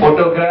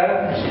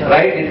 photograph,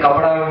 right? With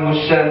kapada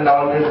musha and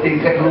all these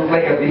things that look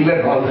like a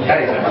villain all the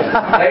time.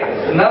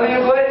 Right? Now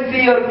you go and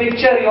see your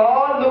picture, you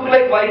all look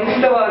like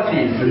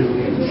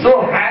Vaikuntavasis.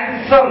 So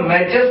handsome,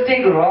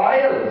 majestic,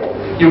 royal.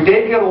 You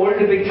take your old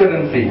picture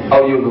and see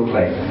how you look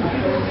like.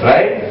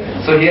 Right?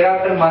 So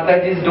hereafter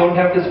Matajis don't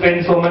have to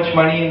spend so much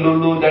money in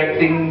Lulu, that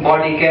thing,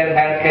 body care,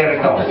 hair care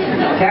and all.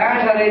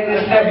 Cash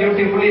arranges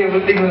beautifully,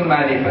 everything will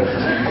manifest.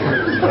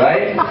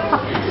 Right?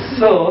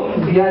 So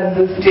we are in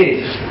this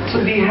stage. So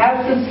we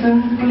have to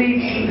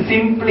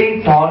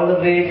simply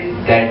tolerate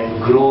that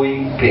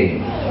growing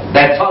pain.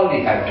 That's all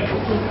we have to do.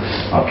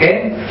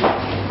 Okay?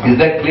 Is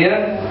that clear?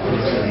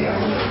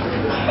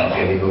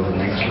 Okay, we go to the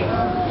next one.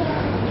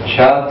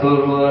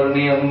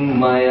 Chaturvarnyam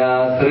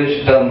maya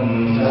srishtam.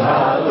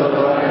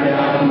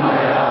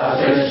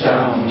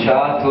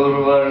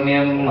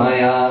 Chaturvarnyam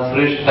maya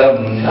srishtam.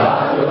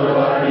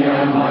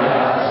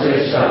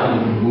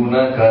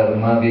 Guna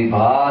karma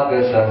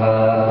vibhagasaha.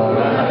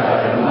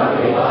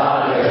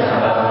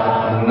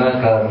 Guna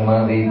karma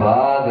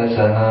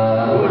vibhagasaha.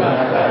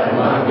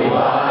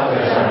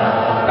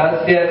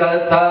 Tasya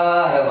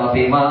kartaram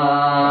apima.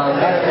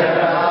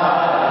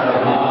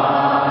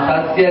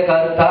 Tasya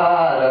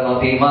kartaram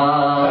apima.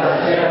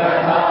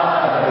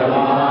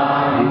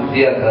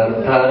 Vidya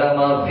kartaram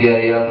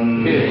avyayam.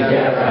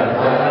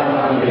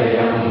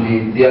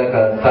 Vidya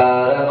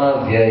kartaram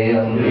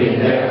avyayam.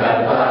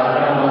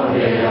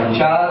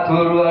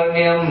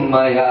 Chaturvarnyam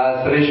maya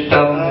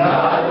srishtam.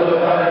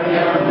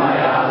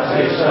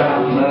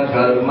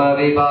 Karma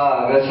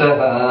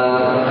vibhagasaha.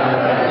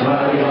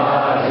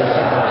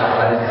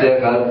 Tasya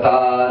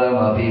kartaram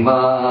apima.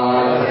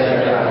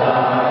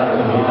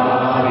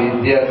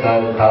 Vidya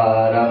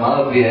kartaram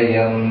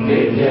avyayam.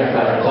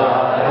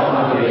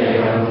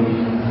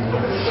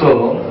 So,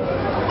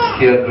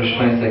 here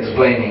Krishna is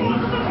explaining,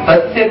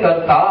 Tasya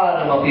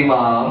kartaram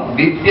apimam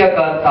vidya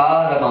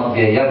kartaram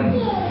avyayam.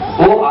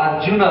 Oh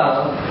Arjuna,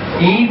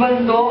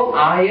 even though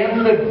I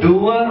am the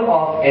doer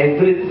of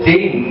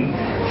everything,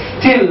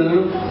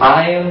 still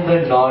I am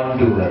the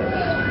non-doer.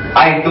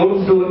 I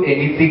don't do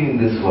anything in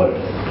this world.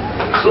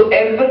 So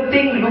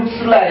everything looks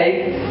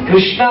like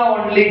Krishna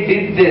only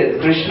did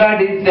this, Krishna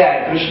did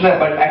that,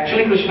 but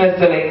actually Krishna is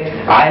telling,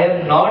 I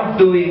am not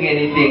doing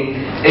anything.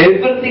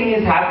 Everything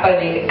is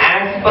happening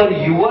as per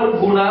your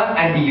guna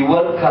and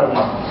your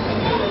karma.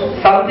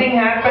 Something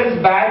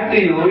happens bad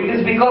to you, it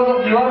is because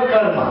of your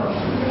karma.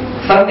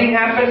 Something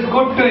happens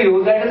good to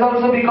you, that is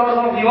also because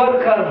of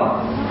your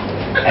karma.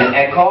 And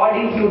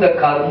according to the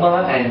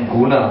karma and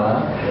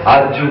guna,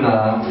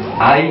 Arjuna,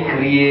 I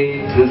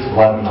create this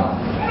varna.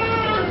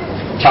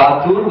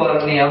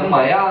 Chaturvarnyam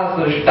maya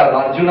srishtam.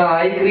 Arjuna,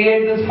 I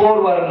create this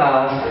four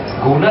varnas.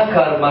 Guna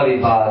karma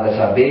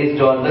vibhagasa,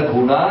 based on the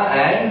guna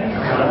and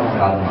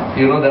karma.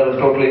 You know there are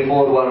totally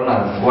four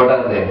varnas. What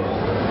are they?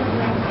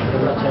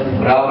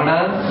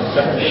 Brahmana,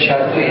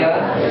 Kshatriya,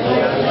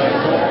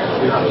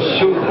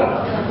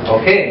 Shudra.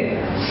 Okay.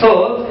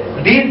 So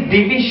these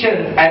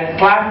divisions and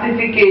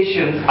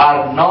classifications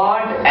are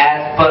not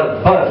as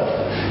per birth.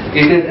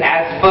 It is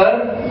as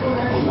per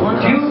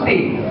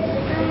duty.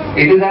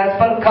 It is as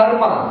per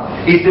karma.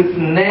 It is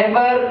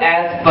never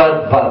as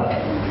per birth.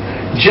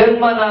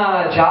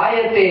 Janmana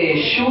jayate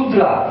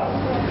Shudra.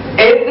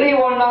 Every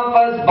one of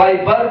us by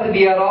birth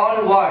we are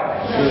all what?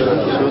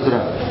 Shudra.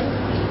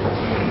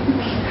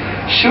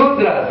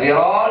 Shudras, we are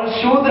all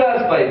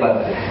Shudras by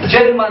birth.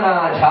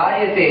 Janmana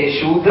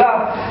jayate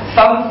Shudra,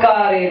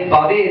 samskare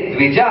bhave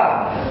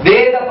dvija,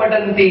 Veda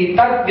patanti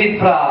tat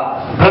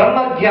vipra,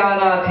 Brahma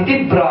jnana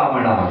thiti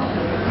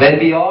brahmana. When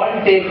we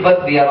all take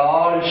birth, we are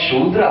all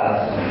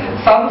Shudras.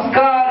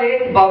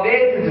 Samskare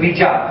bhave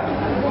dvija.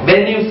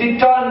 When you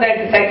sit on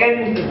that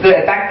second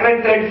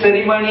sacred thread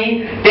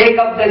ceremony, take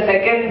up the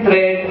second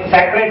thread,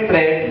 sacred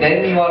thread,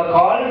 then you are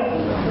called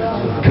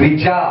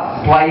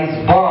Dvija, twice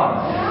born.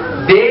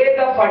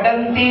 Veda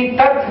patanti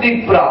tat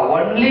vipra.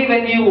 Only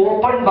when you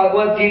open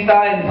Bhagavad Gita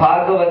and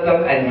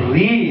Bhagavatam and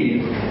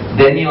read,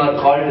 then you are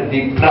called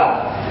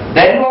Vipra.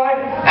 Then what?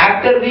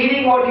 After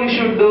reading, what you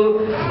should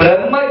do?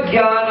 Brahma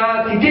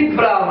jnana thiti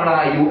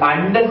brahmana. You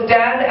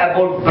understand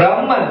about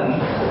Brahman,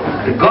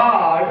 the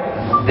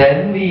God,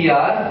 then we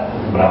are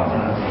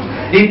Brahmanas.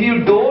 If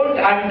you don't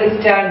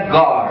understand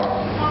God,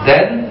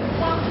 then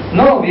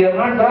no, we are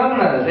not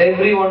Brahmanas.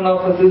 Every one of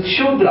us is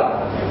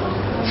Shudra.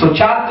 So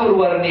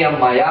Chaturvarnyam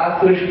maya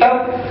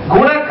srishtam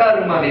guna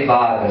karma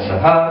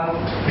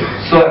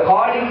vibhagasaha. So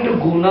according to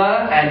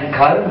guna and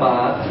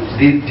karma,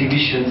 these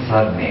divisions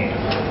are made.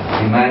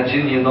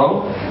 Imagine,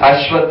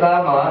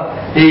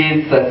 Ashwatthama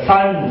is the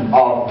son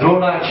of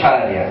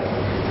Dronacharya,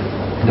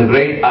 the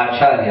great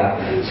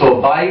Acharya.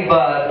 So by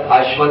birth,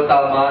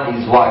 Ashwatthama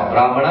is what?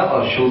 Brahmana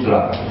or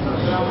Shudra?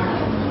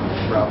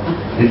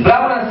 He's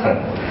Brahmana's son.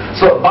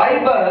 So by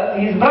birth,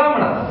 he is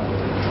Brahmana.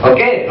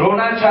 Okay,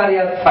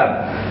 Dronacharya's son.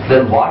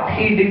 Then what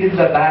he did in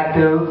the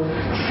battle,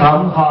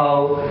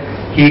 somehow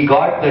he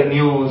got the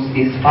news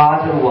his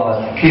father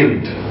was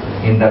killed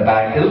in the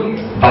battle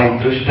by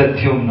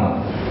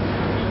Drishtadyumna.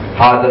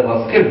 Father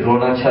was killed,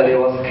 Dronacharya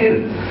was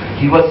killed.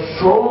 He was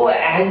so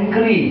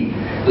angry,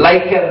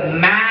 like a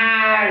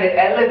mad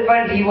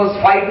elephant. He was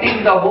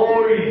fighting the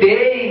whole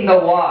day in the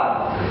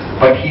war,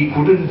 but he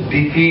couldn't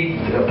defeat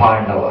the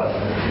Pandavas.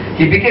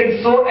 He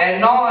became so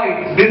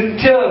annoyed,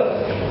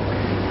 disturbed.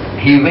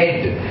 He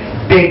went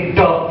dead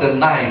of the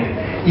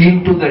night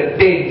into the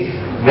tents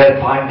where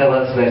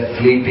Pandavas were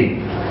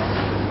sleeping.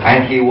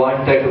 And he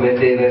wanted,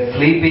 when they were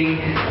sleeping,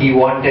 he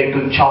wanted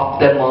to chop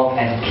them off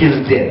and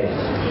kill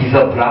them. He's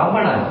a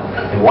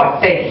Brahmana.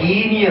 What a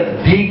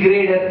heinous,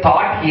 degraded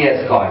thought he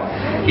has got.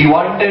 He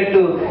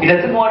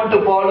doesn't want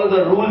to follow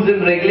the rules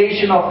and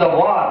regulation of the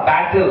war,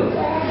 battle.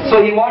 So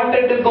he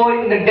wanted to go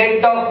in the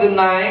dead of the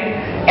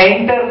night,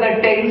 enter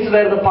the tents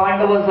where the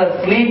Pandavas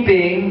are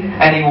sleeping,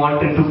 and he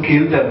wanted to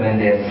kill them when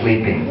they are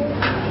sleeping.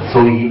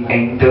 So he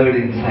entered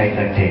inside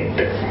the tent.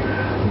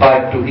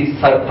 But to his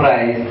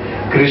surprise,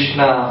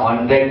 Krishna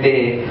on that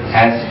day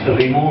has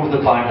removed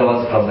the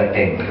Pandavas from the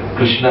tent.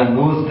 Krishna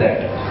knows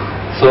that.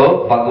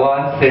 So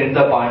Bhagavan sent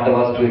the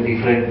Pandavas to a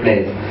different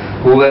place.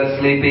 Who were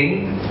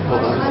sleeping?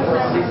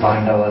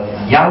 Pandavas.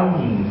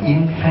 Young,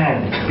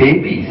 infant,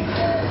 babies.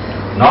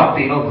 Not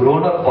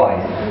grown-up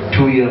boys.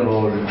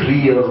 2-year-old,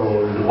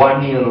 3-year-old,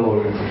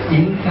 1-year-old.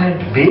 Infant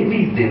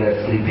babies, they were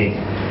sleeping.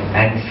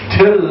 And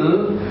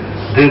still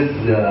this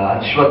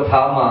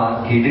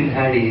Ashwatthama, he didn't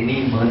have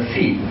any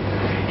mercy.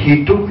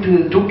 He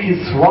took his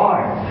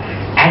sword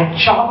and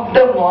chopped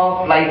them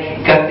off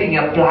like cutting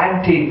a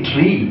plantain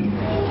tree.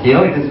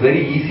 It is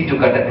very easy to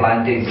cut a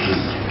plantain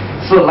tree.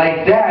 So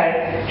like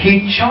that,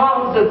 he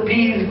chopped the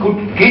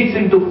kids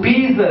into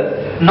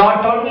pieces.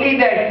 Not only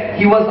that,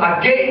 he was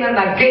again and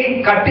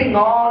again cutting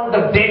all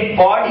the dead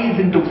bodies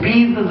into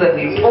pieces, and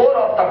he tore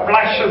off the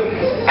flesh,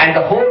 and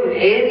the whole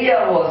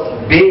area was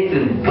bathed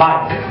in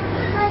blood.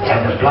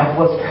 And the blood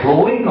was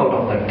flowing out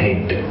of the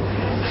tent.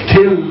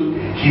 Still,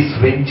 his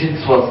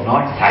vengeance was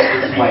not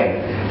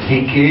satisfied.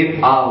 He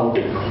came out,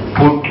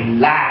 put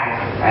lac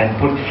and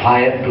put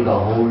fire to the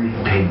whole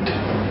tent.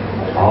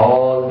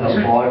 All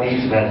the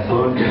bodies were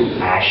burned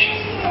to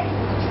ashes.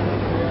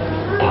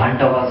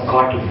 Pandavas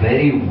got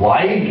very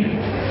wild.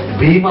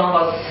 Bhima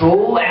was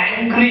so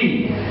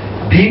angry.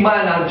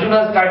 Bhima and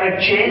Arjuna started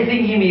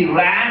chasing him. He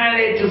ran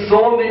away to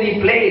so many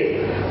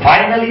places.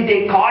 Finally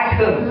they caught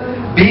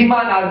him.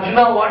 Bhima and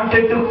Arjuna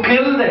wanted to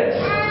kill them.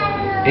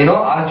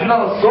 Arjuna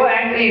was so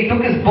angry, he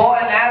took his bow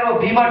and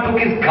arrow. Bhima took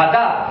his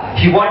gada.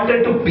 He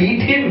wanted to beat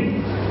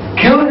him,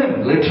 kill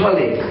him,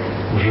 literally.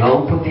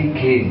 Draupadi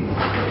came,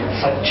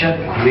 such a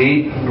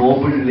great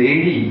noble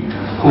lady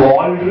who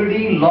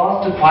already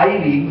lost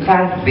 5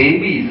 infant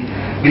babies,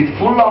 with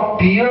full of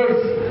tears,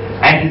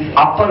 and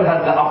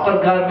her upper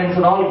garments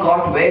and all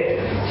got wet.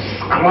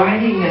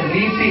 Crying and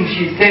weeping,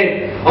 she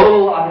said,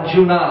 "Oh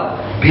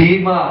Arjuna,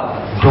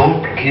 Bhima,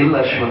 don't kill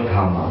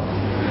Ashwatthama.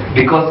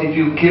 Because if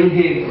you kill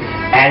him,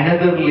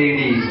 another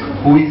lady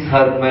who is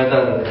her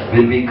mother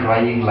will be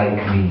crying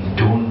like me.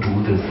 Don't do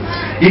this."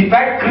 In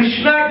fact,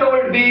 Krishna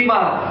told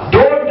Bhima,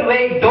 "Don't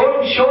wait,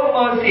 don't show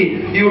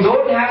mercy. You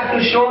don't have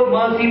to show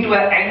mercy to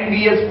an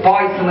envious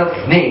poisonous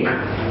snake.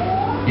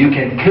 You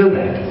can kill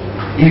that."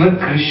 Even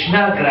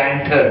Krishna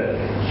granted.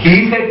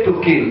 He said to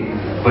kill,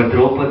 but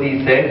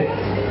Draupadi said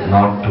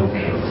not to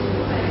kill.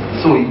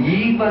 So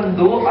even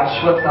though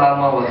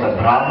Ashwatthama was a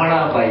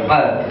Brahmana by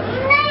birth,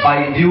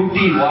 by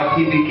duty what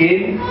he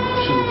became?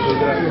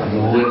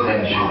 Lower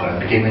than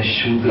became a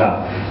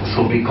Shudra.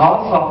 So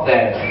because of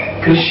that,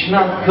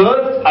 Krishna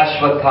cursed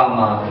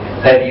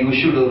Ashwatthama that you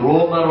should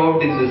roam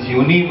around in this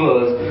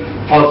universe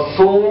for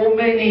so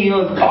many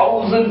years,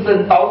 thousands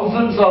and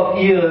thousands of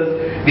years,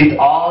 with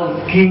all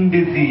skin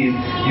disease.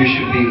 You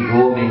should be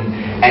roaming.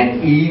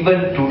 And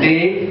even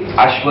today,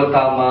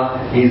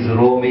 Ashwatthama is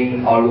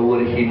roaming all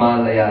over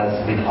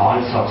Himalayas with all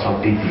sorts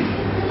of disease.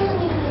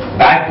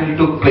 Battle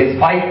took place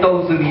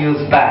 5,000 years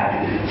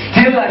back.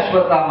 Still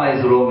Ashwatthama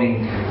is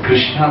roaming.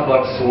 Krishna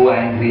got so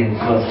angry and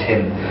cursed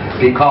him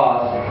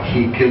because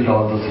he killed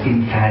all those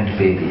infant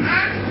babies.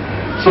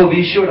 So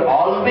we should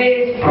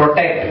always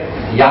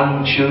protect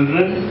young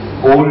children,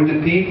 old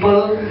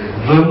people,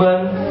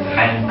 women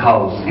and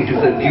cows. It is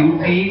a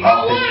duty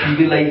of the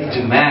civilized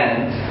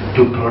man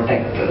to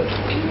protect us.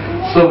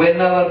 So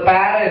when our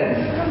parents,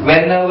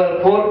 when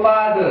our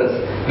forefathers,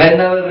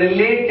 when our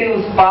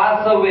relatives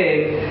pass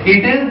away,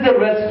 it is the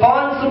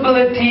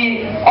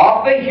responsibility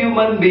of a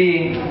human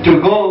being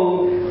to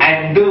go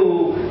and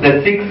do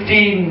the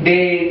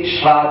 16-day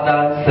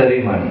Shraddha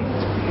ceremony.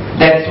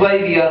 That's why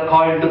we are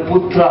called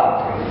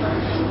Putra.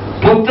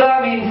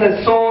 Putra means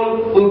a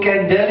soul who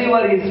can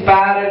deliver his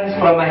parents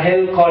from a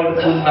hell called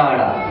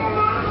Punnada.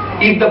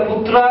 If the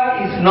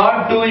Putra is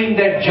not doing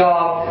that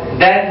job,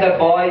 then the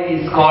boy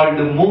is called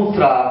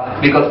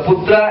Mutra, because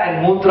Putra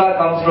and Mutra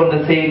comes from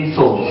the same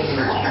source.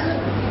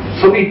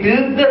 So it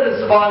is the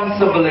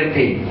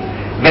responsibility.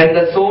 When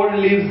the soul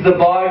leaves the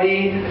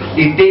body,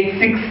 it takes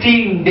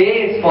 16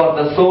 days for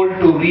the soul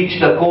to reach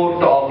the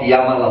court of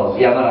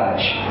Yamaraj.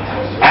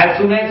 As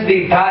soon as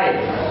we die,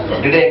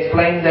 did I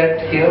explain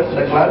that here in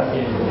the class?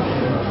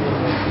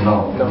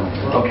 No.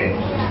 Okay.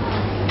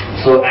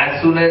 So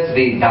as soon as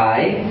we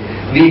die,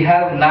 we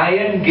have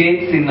 9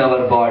 gates in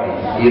our body.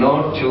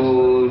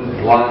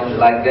 2, 1,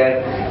 like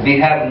that.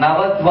 We have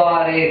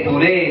Navadvare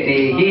Dure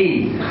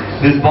Dehi.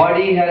 This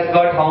body has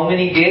got how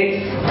many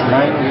gates?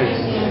 9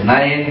 gates.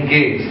 9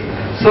 gates.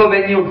 So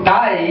when you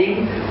die,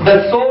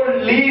 the soul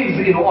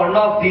lives in one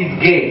of these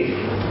gates.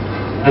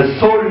 The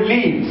soul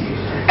lives,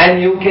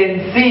 and you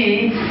can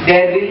see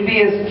there will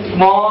be a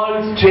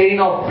small strain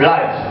of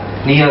blood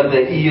near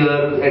the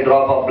ear, a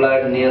drop of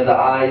blood near the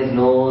eyes,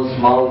 nose,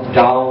 mouth,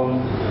 down.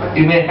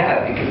 You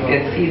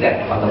can see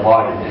that on the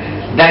body.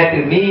 That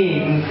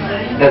means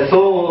the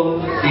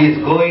soul is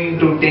going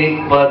to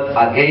take birth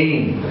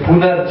again.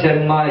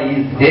 Punarjanma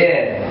is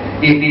there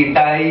if he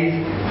dies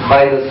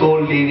by the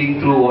soul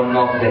leaving through one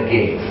of the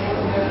gates.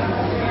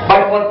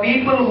 But for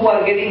people who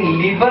are getting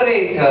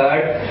liberated,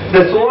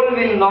 the soul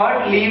will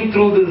not leave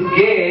through this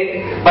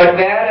gate, but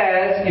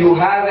whereas you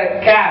have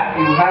a cap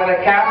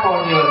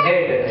on your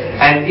head,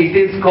 and it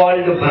is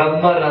called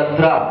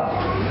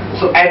Brahmarandra.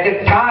 So at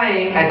the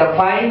time, at the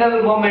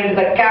final moment,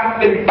 the cap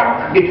will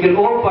tuck, it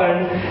will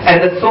open,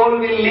 and the soul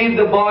will leave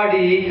the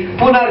body.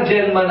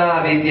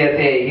 Punarjanmana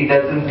vidyate. He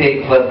doesn't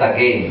take birth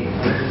again.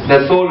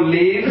 The soul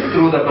leaves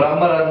through the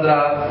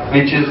Brahmarandra,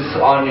 which is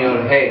on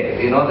your head.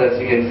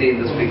 That you can see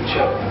in this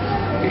picture.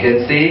 You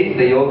can see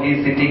the yogi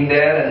sitting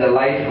there and the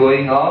light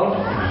going out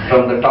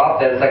from the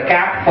top. There is a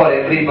cap for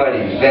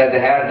everybody where the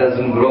hair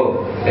doesn't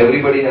grow.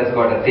 Everybody has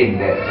got a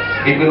thing there.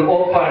 It will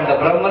open, the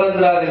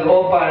Brahmarandra will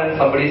open.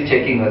 Somebody is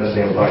checking whether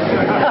they have got it.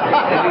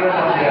 Everyone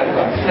knows they have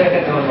got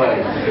it. Don't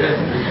worry.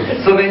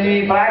 So when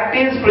we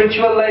practice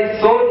spiritual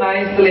life so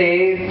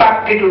nicely,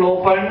 tuck, it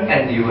will open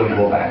and you will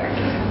go back.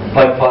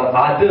 But for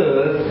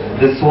others,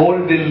 the soul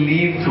will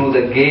leave through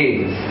the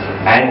gates,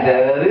 and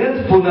there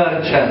is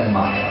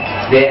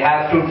Punarjanma. They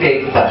have to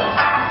take birth.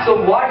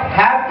 So what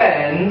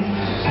happens?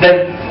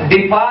 The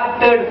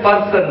departed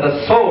person,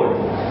 the soul.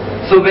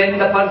 So when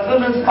the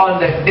person is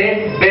on the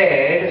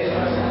deathbed,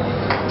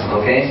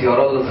 okay, you are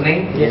all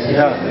listening? Yes.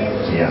 Yeah.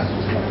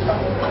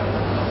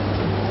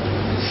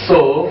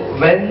 So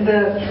when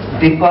the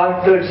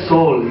departed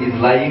soul is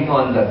lying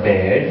on the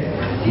bed,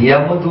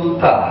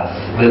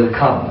 Yamadutas will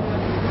come.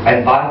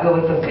 And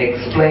Bhagavatam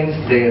explains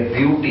their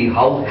beauty,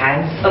 how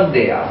handsome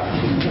they are.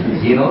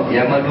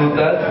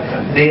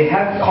 Yamadutas, they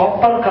have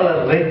copper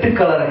color, red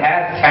color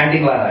hair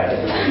standing like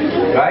that.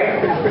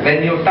 Right?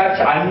 When you touch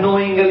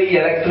unknowingly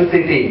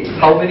electricity,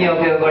 how many of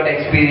you have got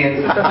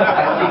experience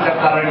touching the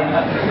current?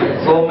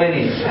 So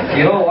many.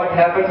 You know what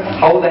happens?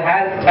 How the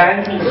hair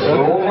stands?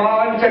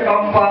 Romancha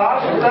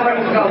kampa,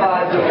 uttaranka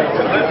vajo.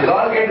 You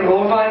all get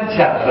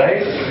romancha,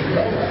 right?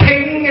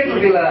 Ting, it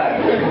will be like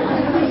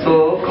that.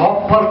 So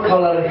copper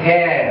color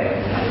hair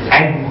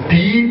and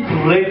deep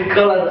red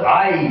color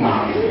eyes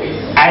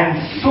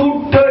and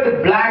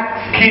suited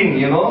black skin,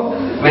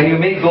 when you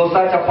make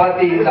dosa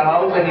chapati in the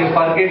house and you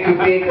forget to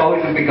take, how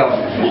it will become?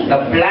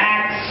 The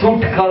black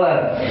soot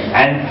color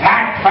and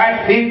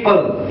fat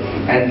people,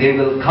 and they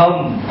will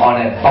come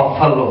on a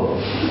buffalo,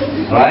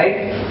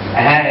 right?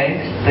 And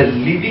the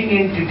living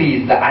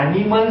entities, the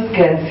animals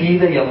can see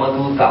the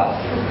Yamadutas.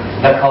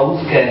 The cows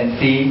can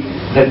see,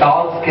 the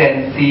dogs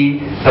can see,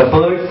 the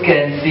birds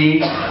can see,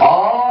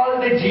 all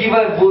the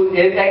jiva,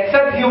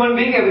 except human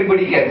being,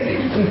 everybody can see.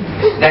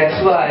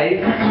 That's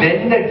why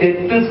when the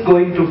death is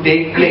going to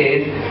take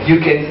place, you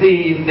can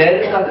see if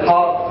there is a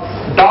thought,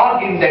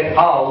 dog in that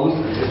house,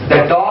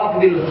 the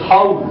dog will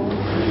howl.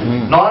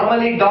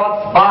 Normally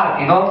dogs bark,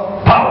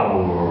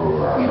 pow,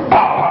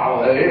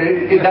 pow,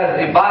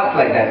 it barks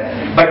like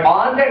that. But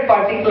on that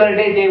particular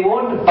day, they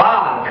won't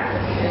bark.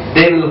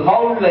 They will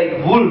howl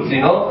like wolves,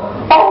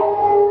 Pow.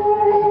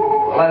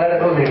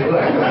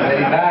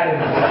 Very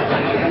bad.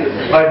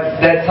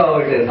 But that's how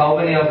it is. How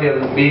many of you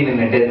have been in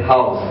a death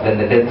house when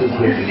the death is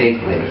going to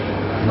take place?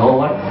 No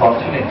one?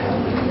 Fortunate.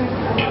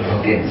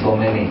 Okay, so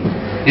many.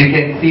 You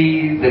can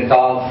see the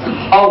dogs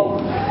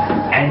howl.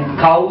 And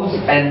cows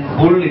and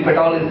bull, if at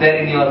all is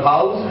there in your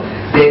house,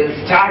 they will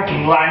start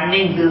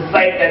running this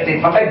side and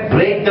they sometimes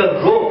break the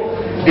rope.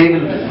 They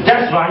will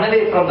just run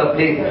away from the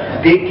place.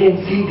 They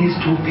can see these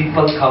two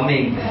people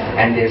coming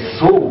and they're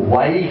so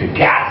wild,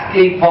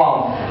 ghastly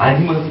form.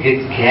 Animals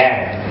get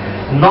scared.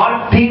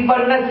 Not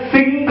even a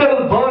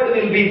single bird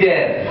will be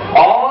there.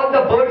 All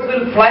the birds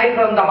will fly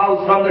from the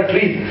house, from the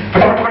trees.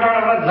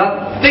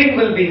 Nothing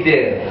will be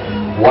there.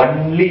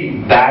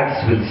 Only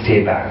bats will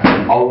stay back.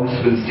 Owls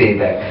will stay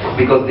back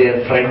because they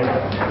are friends.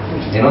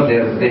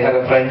 They have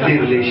a friendly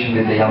relation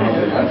with the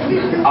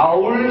Yamadutas.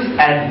 Owls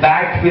and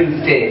bats will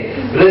stay.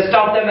 Rest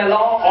of them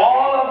along,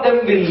 all of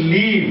them will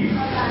leave.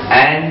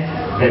 And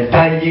the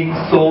dying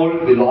soul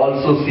will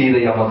also see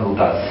the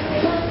Yamadutas.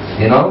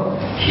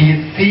 He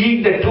is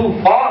seeing the two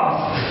forms,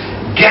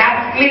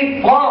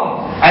 ghastly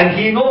form, and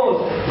he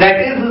knows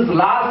that is his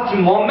last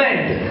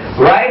moment,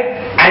 right?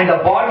 And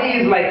the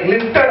body is like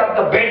lifted up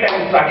the bed and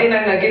it's again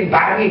and again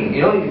banging.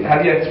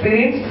 Have you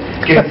experienced?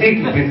 You can see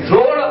it will be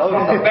thrown up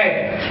from the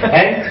bed.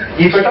 And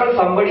if at all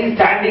somebody is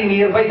standing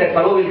nearby, that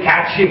fellow will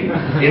catch him.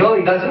 He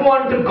doesn't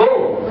want to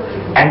go.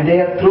 And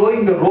they are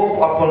throwing the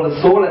rope up on the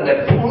soul and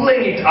they're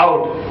pulling it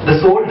out. The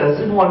soul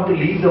doesn't want to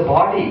leave the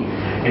body.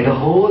 And the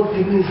whole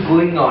thing is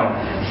going on.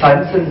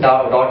 Sons and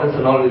daughters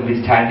and all will be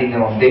standing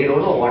around. They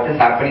don't know what is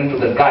happening to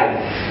the guy.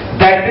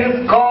 That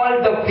is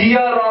called the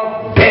fear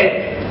of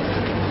death.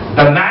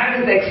 The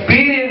man is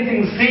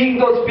experiencing, seeing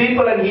those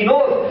people, and he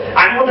knows,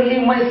 I'm going to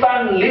leave my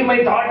son, leave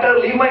my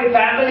daughter, leave my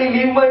family,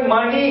 leave my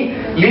money,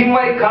 leave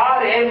my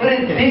car,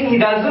 everything. He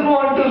doesn't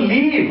want to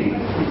leave.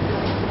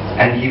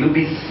 And he will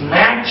be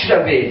snatched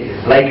away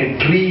like a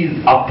tree is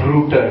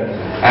uprooted.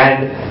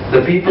 And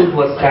the people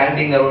who are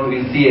standing around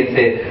will see and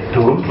say,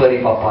 don't worry,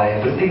 Papa,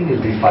 everything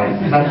will be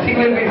fine. Nothing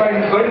will be fine,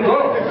 it's going to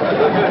go.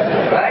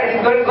 Right?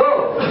 It's going to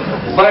go.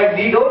 But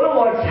we don't know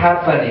what's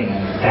happening.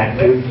 That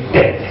is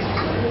death.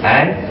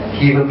 And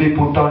he will be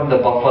put on the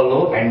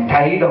buffalo and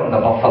tied on the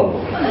buffalo.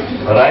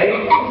 Right?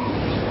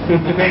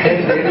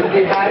 And they will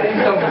be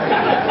having some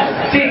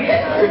stick.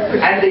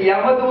 And the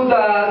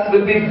Yamadutas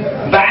will be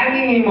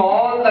banging him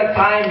all the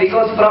time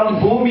because from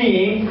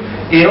Bhumi,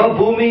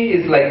 Bhumi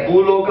is like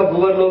Bhuloka,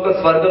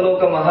 Bhuvarloka,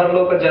 Svargaloka,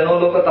 Maharloka,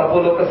 Janoloka,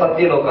 Tapoloka,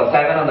 Satyaloka,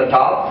 7 on the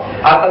top.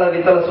 Atala,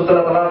 Vitala,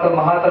 Sutala, Talatal,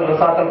 Mahatal,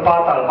 Rasatal,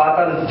 Patal.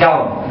 Patal is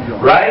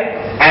down. Right?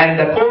 And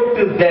the court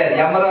is there.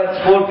 Yamaraj's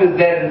court is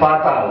there in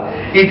Patal.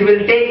 It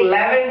will take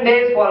 11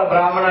 days for a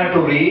Brahmana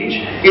to reach.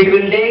 It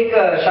will take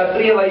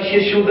Kshatriya,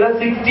 Vaishya, Shudra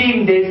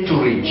 16 days to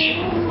reach.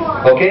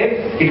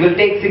 Okay? It will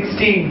take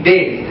 16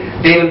 days.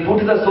 They will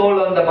put the soul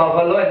on the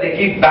buffalo and they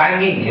keep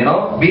banging,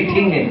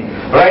 beating him.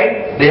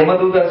 Right? The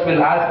Yamadutas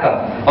will ask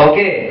him,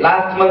 okay,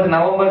 last month,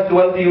 November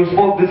 12th, you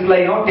spoke this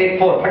line, take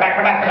 4.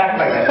 Patak, patak, patak,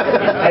 like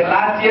that. Like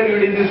last year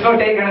you did this,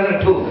 take another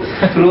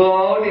 2.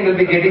 Throughout he will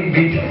be getting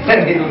beaten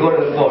and he will go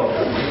to the court.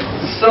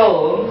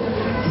 So,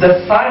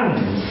 the sons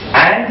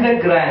and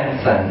the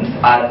grandsons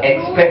are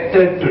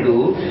expected to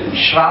do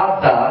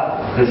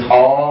Shraddha this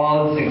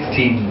all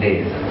 16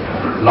 days.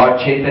 Lord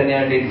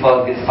Chaitanya did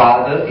for his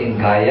father in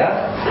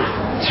Gaya.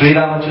 Sri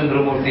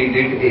Ramachandramurti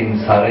did in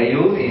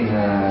Sarayu, in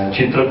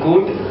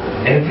Chitrakoot.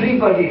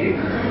 Everybody did.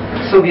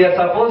 So we are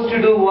supposed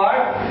to do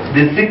what?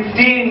 The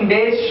 16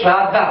 days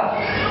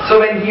Shraddha. So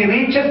when he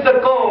reaches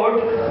the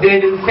court, they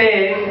will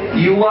say,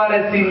 you are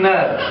a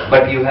sinner,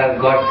 but you have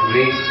got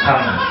great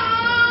sons.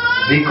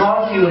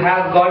 Because you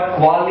have got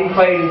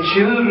qualified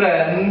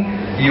children,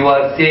 you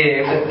are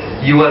saved.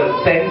 Your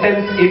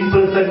sentence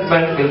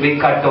imprisonment will be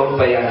cut down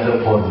by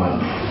another 4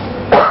 months.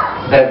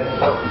 The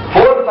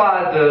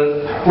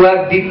forefathers who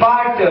have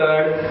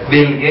departed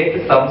will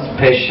get some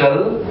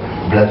special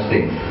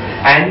blessings.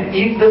 And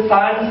if the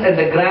sons and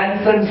the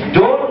grandsons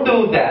don't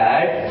do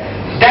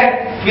that,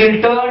 that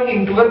will turn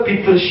into a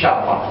Pitul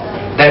Shapa.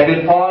 That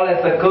will fall as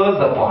a curse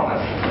upon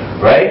us.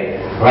 Right?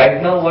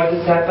 Right now what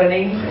is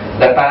happening?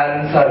 The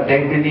parents are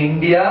dead in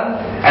India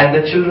and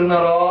the children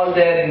are all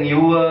there in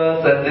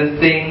US and this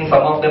thing.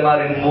 Some of them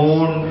are in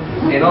Moon,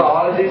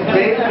 all these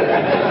places.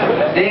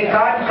 They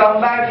can't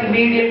come back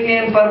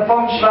immediately and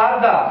perform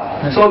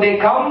Shraddha. So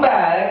they come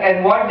back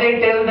and what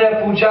they tell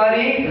their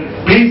pujari,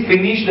 please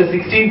finish the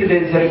 16th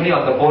day ceremony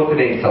on the 4th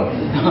day itself.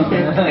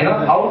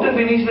 How to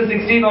finish the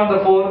 16 on the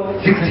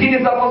 4th? 16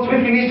 is supposed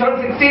to be finished on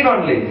 16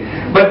 only.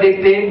 But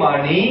they pay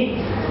money.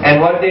 And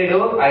what they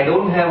do, I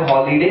don't have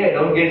holiday, I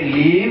don't get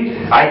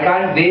leave, I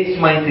can't waste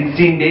my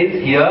 16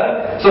 days here.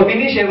 So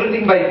finish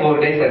everything by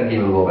 4 days and he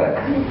will go back.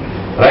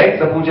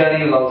 Right? The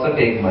pujari will also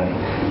take money.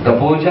 The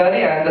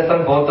pujari and the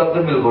son, both of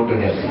them will go to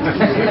hell.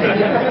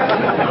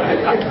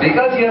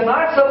 Because you are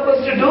not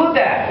supposed to do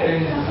that.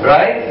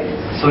 Right?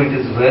 So it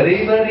is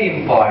very,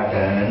 very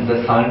important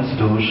the sons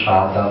do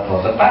shraddha for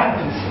the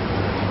parents.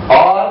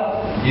 Or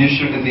you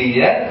should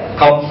be a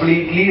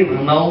completely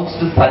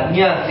renounced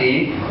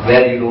sannyasi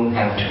where you don't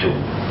have to do.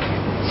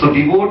 So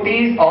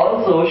devotees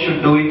also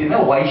should do it in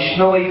a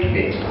Vaishnavite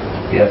way.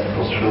 We are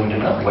supposed to do it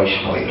in a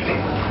Vaishnavite way.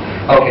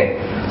 Okay.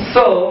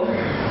 So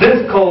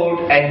this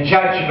code and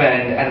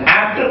judgment, and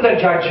after the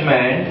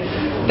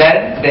judgment,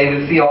 then they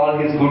will see all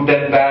his good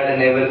and bad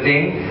and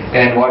everything,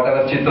 and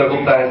whatever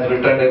Chitragupta has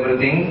written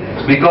everything,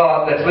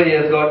 because that's why he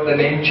has got the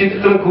name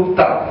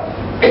Chitragupta.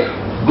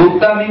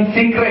 Gupta means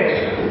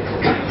secret.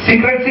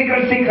 Secret,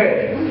 secret,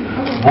 secret.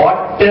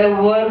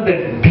 Whatever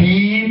the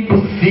deep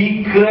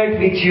secret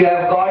which you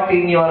have got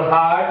in your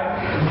heart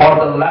for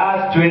the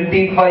last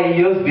 25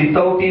 years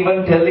without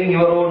even telling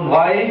your own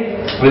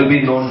wife will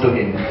be known to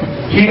him.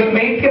 He will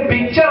make a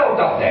picture out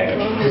of that.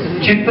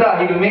 Chitra,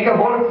 he will make a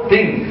whole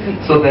thing.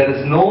 So there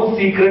is no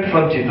secret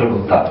from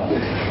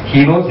Chitragupta.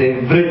 He knows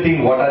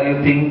everything. What are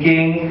you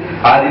thinking?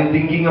 Are you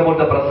thinking about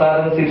the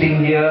prasadam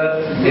sitting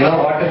here? You know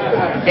what?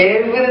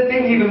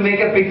 Everything he will make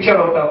a picture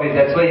out of it.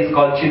 That's why he's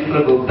called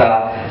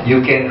Chitragupta.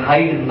 You can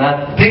hide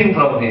nothing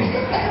from him.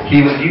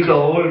 He will give the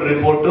whole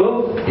report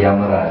to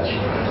Yamaraj.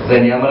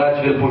 Then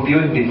Yamaraj will put you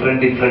in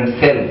different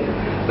cells.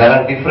 There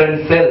are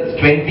different cells,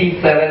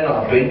 27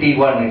 or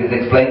 21, it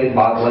is explained in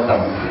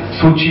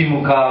Bhagavatam. Suchi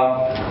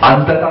Mukha,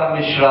 Antata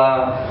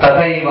Mishra,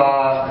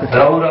 Tathaiva,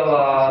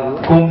 Raurava,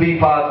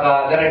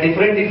 Kumbhipaka, there are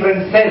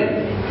different cells.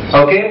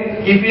 Okay?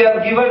 If you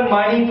have given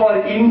money for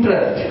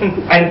interest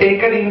and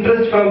taken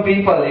interest from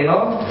people,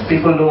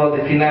 people do all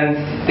the finance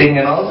thing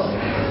and all,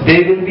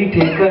 they will be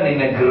taken in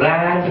a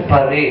grand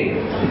parade.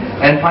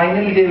 And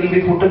finally they will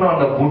be put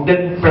on a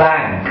wooden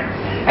plank.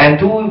 And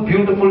two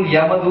beautiful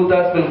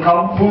Yamadutas will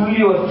come, pull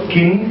your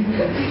skin,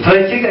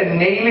 stretch it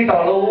and nail it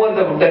all over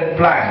the wooden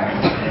plank.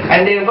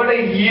 And they have got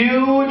a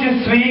huge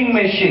sewing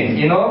machine,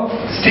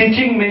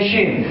 stitching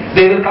machine.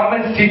 They will come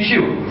and stitch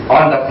you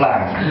on the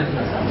plank.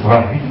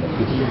 Right?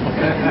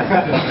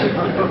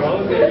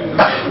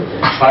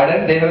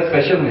 Pardon? They have a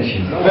special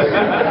machine.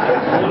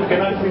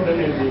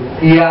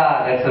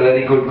 Yeah, that's a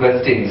very good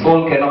question.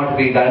 Soul cannot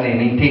be done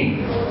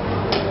anything.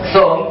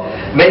 So,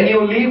 when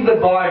you leave the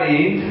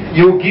body,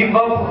 you give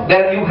up,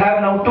 then you have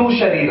now two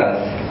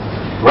shariras.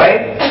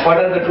 Right? What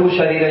are the two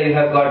sharira you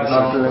have got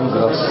now?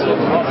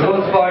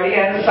 Gross body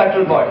and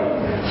subtle body.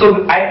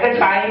 So, at the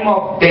time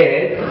of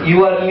death,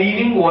 you are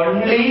leaving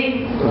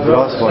only the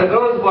gross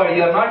body.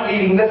 You are not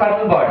leaving the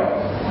subtle body.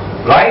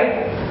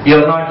 Right? You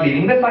are not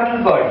leaving the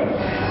subtle body.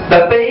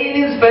 The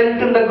pain is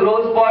felt in the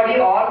gross body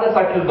or the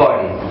subtle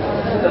body.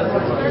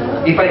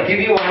 If I give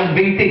you one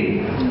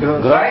beating,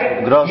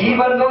 right?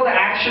 Even though the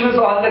action is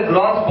on the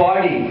gross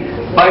body,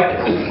 but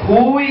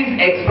who is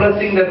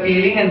expressing the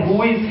feeling and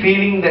who is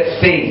feeling that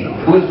pain?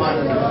 Who is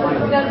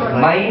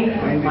mind?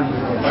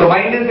 So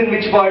mind is in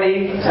which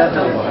body?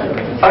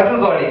 Subtle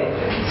body.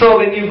 So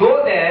when you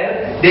go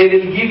there, they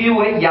will give you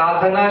a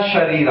yadana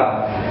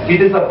sharira.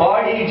 It is a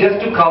body just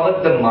to cover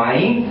the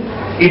mind.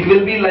 It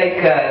will be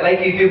like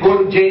if you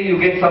go to jail, you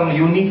get some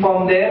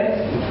uniform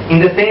there.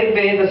 In the same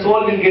way, the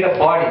soul will get a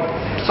body.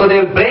 So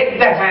they will break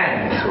the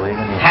hand.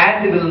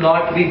 Hand will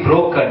not be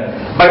broken,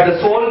 but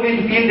the soul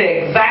will feel the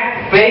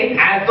exact pain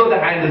as though the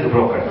hand is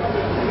broken.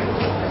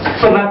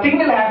 So nothing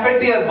will happen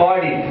to your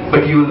body,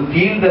 but you will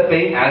feel the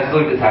pain as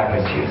though it has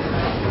happened to you.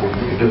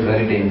 It is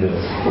very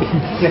dangerous.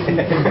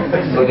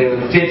 So they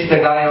will stitch the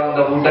guy on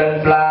the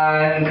wooden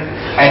plank,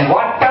 and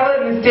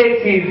whatever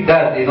mistakes he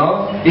does,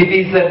 if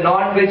he's a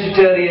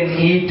non-vegetarian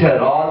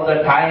eater, all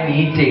the time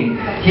eating,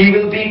 he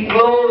will be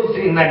closed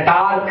in a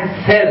dark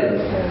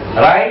cell,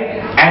 right?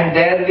 And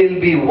there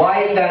will be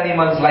wild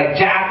animals like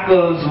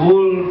jackals,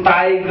 wolf,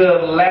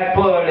 tiger,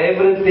 leopard,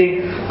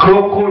 everything,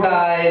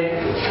 crocodile,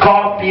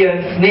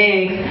 scorpion,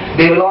 snakes.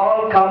 They will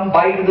all come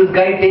bite this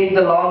guy, take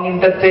the long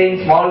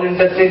intestine, small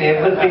intestine,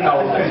 everything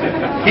out.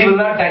 He will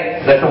not die.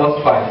 That's the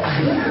worst part.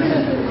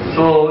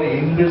 So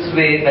in this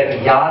way,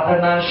 that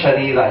yadana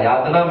sharira,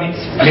 yadana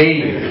means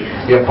pain,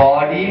 a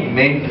body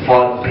meant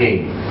for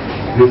pain.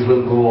 This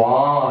will go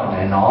on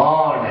and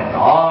on and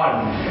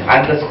on,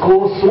 and the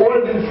soul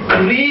will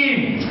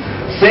scream,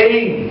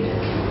 saying,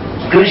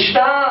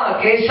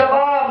 Krishna,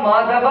 Keshava,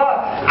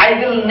 Madhava,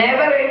 I will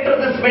never enter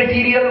this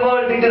material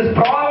world. It is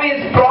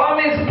promise,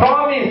 promise,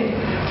 promise.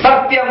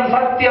 Satyam,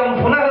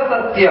 Satyam, Punaha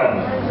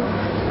Satyam.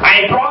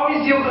 I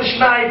promise you,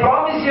 Krishna, I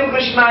promise you,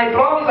 Krishna, I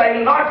promise I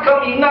will not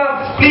come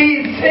enough.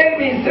 Please save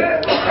me,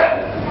 sir.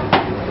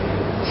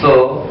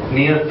 So,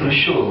 near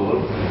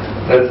Thrissur,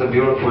 there is a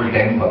beautiful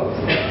temple.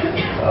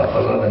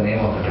 Forgot the name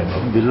of the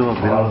temple. Bilwa.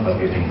 I'm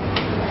forgetting.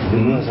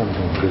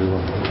 Something. Bilwa.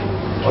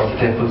 What's the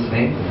temple's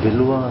name?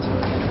 Bilwa.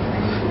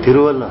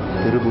 Tiruvalla.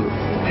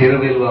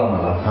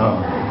 Tiruvillamala.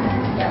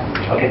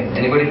 Okay,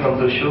 anybody from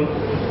Thrissur?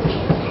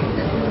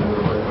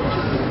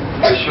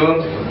 Thrissur?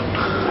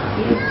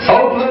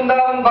 South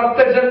Vrindavan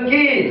Bhaktajan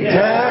ki?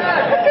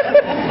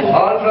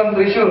 All from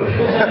Trishur.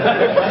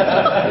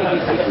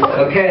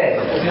 Okay.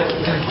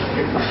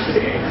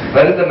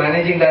 Where is the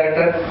managing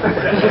director?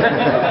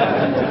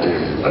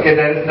 Okay,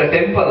 there is the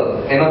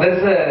temple. There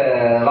is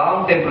a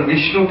Ram temple,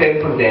 Vishnu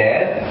temple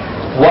there.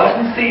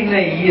 Once in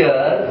a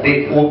year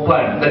they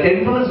open. The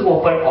temple is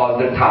open all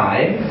the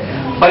time,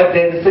 but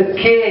there is a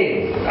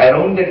cave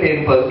around the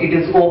temple. It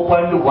is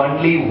opened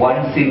only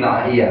once in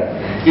a year.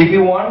 If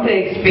you want to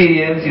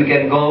experience, you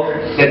can go.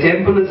 The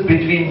temple is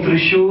between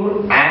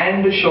Trishur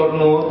and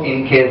Shornur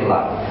in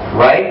Kerala,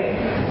 right?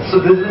 So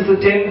this is a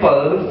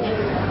temple.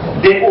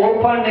 They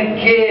open a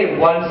cave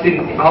once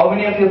in. How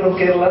many of you are from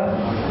Kerala?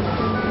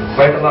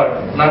 Quite a lot.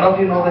 None of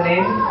you know the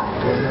name?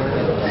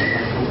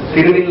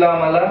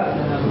 Tiruvillamala?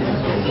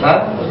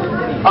 Huh?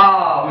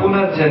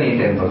 Punarjani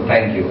temple.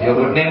 Thank you. Your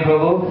good name,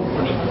 Prabhu?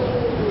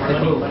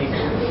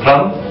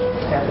 From?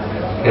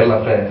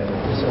 Kerala, friend.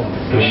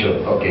 Trishur.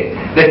 Okay.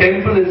 The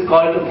temple is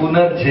called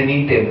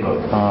Punarjani temple.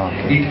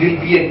 It will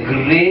be a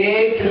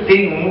great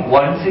thing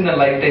once in a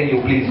lifetime.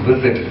 You please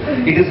visit.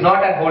 It is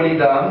not a holy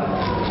dam.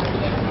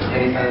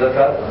 Any another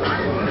car?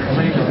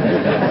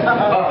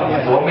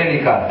 So many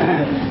cars.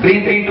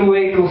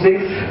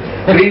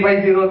 332826,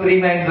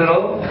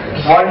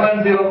 350390,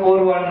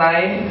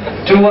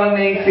 110419,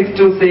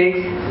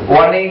 218626,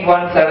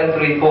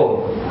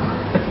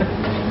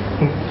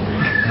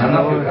 181734. None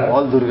of you cars?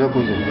 All Durga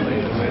Puja.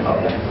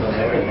 Okay.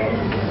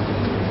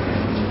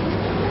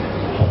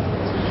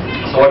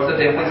 So what's the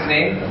temple's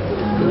name?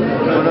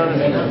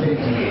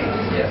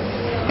 Yes.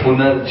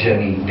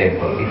 Punarjani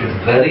temple. It is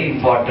very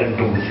important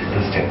to visit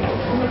this temple.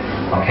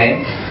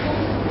 Okay?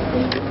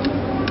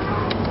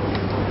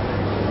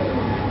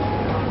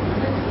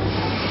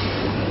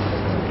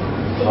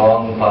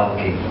 Wrong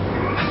parking.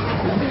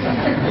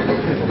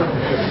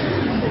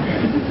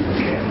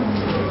 Okay.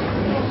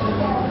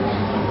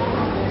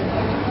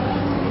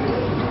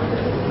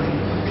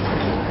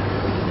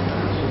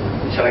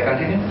 Shall I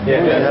continue?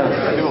 Yeah.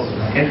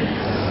 Okay.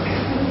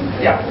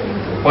 Yeah.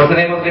 What's the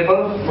name of the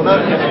temple?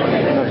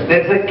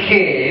 There's a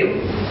cave.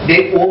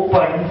 They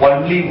open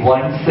only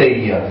once a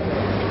year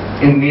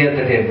near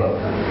the temple.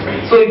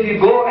 So if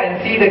you go and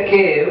see the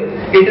cave,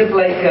 it is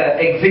like an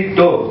exit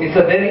door. It's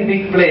a very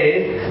big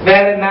place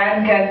where a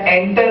man can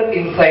enter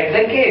inside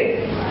the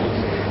cave.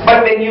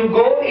 But when you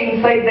go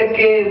inside the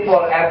cave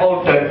for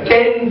about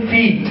 10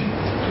 feet,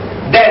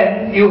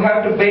 then you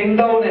have to bend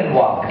down and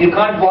walk. You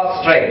can't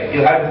walk straight. You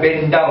have to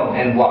bend down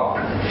and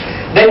walk.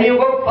 Then you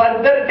go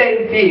further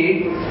 10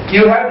 feet,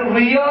 you have to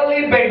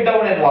really bend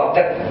down and walk.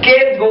 The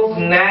cave goes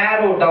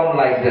narrow down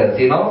like this,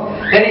 Then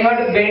you have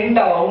to bend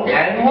down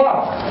and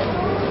walk.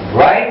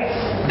 Right?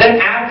 Then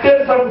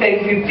after some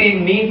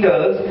 10-15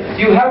 meters,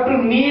 you have to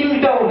kneel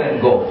down and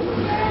go.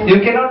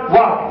 You cannot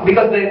walk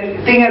because the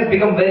thing has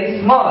become very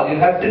small. You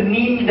have to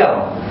kneel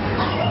down.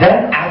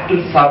 Then after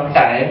some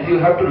time, you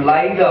have to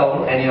lie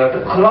down and you have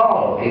to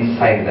crawl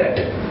inside that.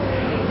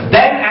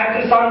 Then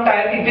after some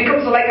time, it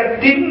becomes like a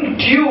thin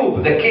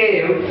tube, the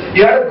cave.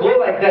 You have to go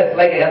like that,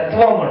 like a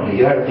earthworm only.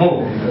 You have to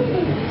move.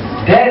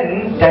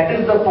 Then that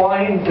is the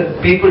point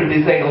that people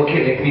decide,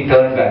 okay, let me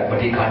turn back,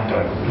 but he can't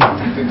turn.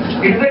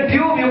 It is a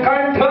tube, you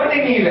can't turn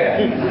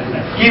anywhere.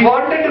 He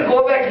wanted to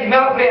go back,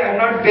 enough way,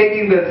 I'm not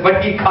taking this,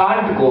 but he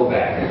can't go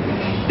back.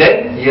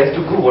 Then he has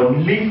to go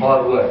only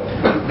forward.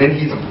 Then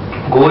he's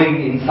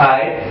going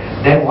inside.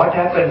 Then what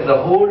happens? The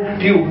whole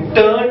tube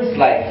turns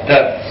like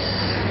that.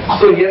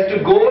 So he has to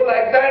go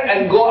like that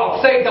and go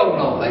upside down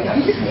now, like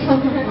that.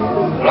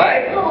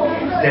 Right?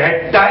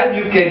 That time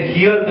you can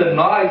hear the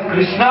noise,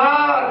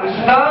 Krishna,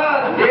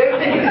 Krishna, save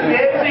me,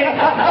 save me.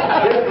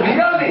 Yes,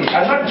 really,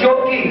 I'm not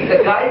joking.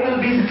 The guy will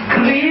be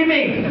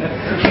screaming.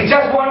 He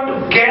just wants to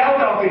get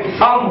out of it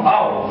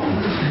somehow.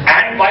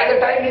 And by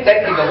the time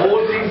the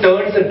whole thing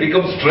turns and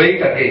becomes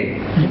straight again.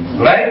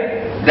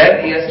 Right?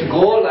 Then he has to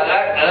go like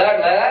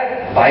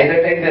that. By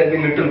the time there will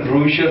be little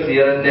bruises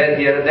here and there.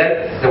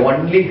 The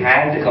only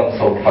hand comes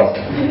out first.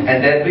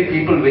 And there will be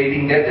people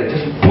waiting there, they'll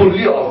just pull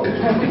you out.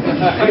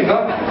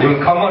 You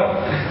will come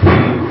out.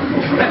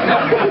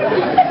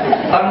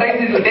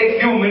 Sometimes it will take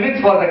few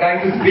minutes for the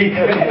guy to speak.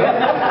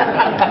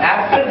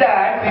 After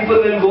that,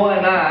 people will go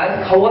and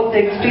ask, how was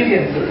the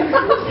experience?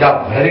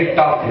 Yeah, very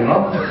tough,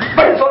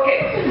 But it's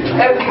okay.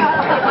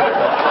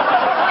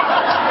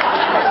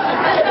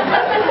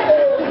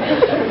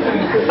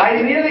 I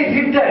really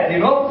did that,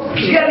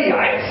 Really,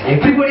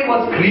 everybody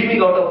was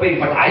screaming out of pain,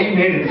 but I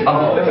made it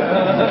somehow.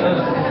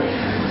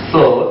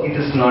 So, it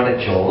is not a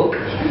joke.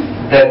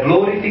 The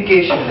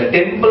glorification, the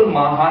temple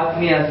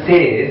Mahatmya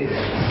says,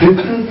 this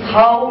is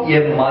how a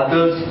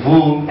mother's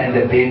womb and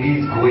the baby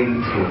is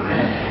going through.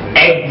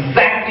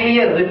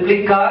 Exactly a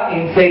replica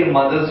inside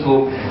mother's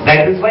womb.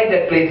 That is why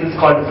that place is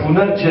called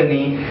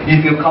Punarjani.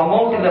 If you come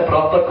out in the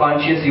proper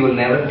conscious, you will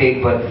never take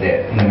birth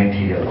there in the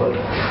material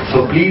world.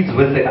 So please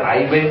visit.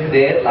 I went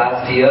there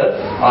last year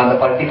on a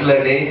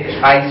particular day.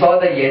 I saw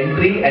the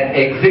entry and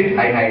exit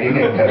and I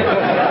didn't enter.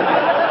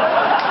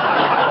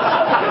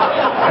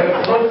 I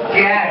was so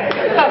scared.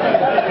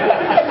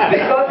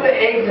 Because the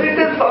exit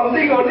is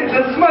something only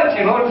this much,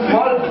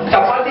 small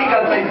chapati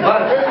ka size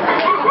bus.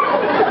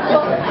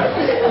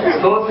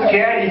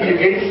 scared if you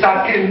get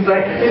stuck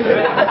inside.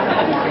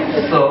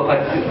 So,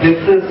 but this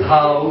is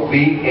how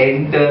we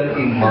enter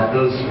in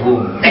mother's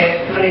womb.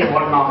 Every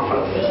one of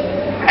us.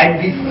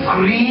 And we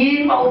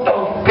scream out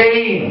of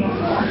pain.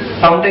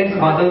 Sometimes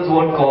mothers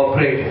won't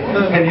cooperate.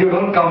 And you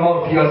don't come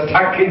out, you are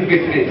stuck in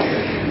between.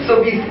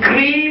 So we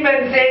scream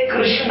and say,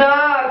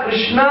 Krishna,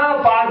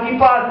 Krishna, Pahi,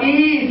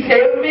 Pahi,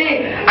 save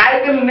me.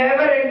 I will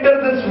never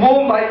enter this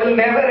womb. I will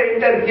never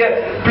enter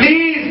here.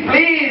 Please,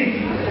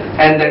 please.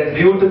 And that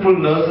beautiful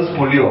nurses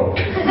pull you out.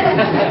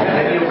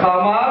 When you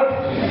come out,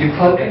 you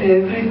forget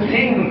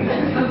everything.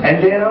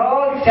 And they are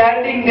all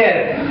standing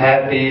there.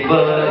 Happy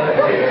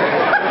birthday.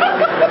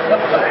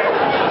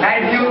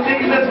 And you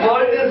think this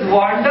world is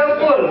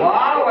wonderful.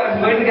 Wow, I'm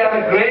going to have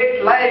a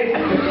great life.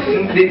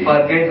 They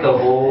forget the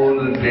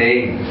whole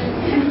thing.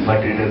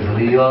 But it is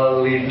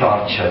really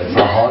torture. It's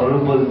a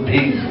horrible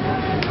thing.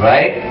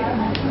 Right?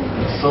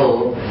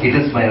 So, it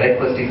is my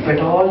request, if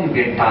at all you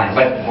get time.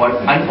 But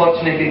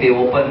unfortunately, they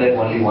open that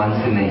only once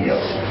in a year.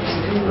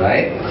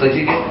 Right? So, if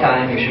you get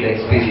time, you should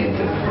experience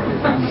it.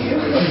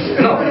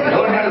 No, you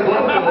don't have to go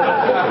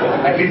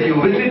through. At least you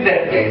visit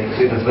that place.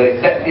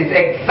 It's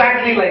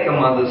exactly like a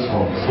mother's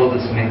home. So,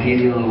 this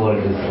material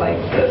world is like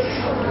this.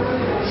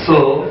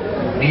 So,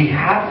 we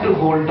have to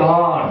hold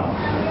on.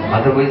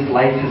 Otherwise,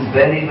 life is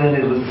very,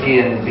 very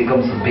risky and it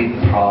becomes a big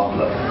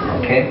problem.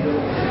 Okay?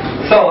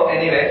 So,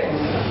 anyway.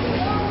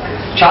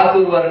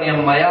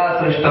 Chaturvarnyam maya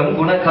srishtam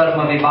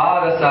gunakarma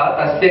vibhagasa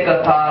tasya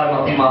katharam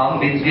apimam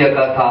vidya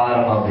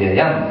katharam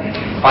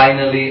avyayam.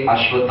 Finally,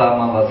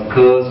 Ashwatthama was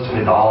cursed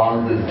with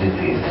all this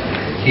disease.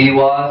 He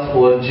was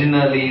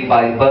originally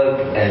by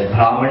birth a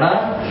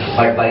Brahmana,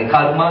 but by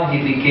karma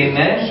he became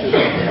a...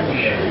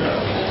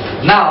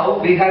 Now,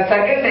 we have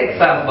second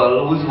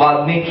example, who is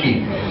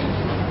Valmiki.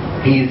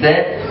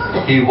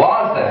 He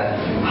was a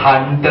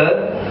hunter,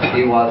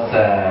 he was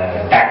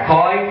a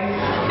dacoit,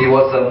 he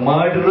was a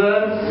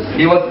murderer,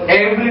 he was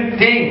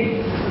everything.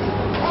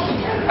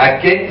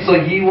 Okay, so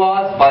he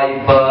was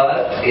by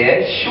birth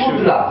a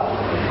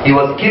Shudra. He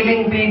was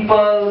killing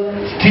people,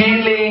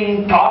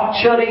 stealing,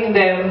 torturing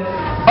them.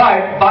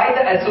 But by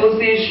the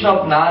association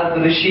of Narad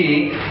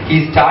Rishi,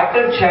 he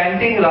started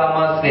chanting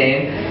Rama's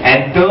name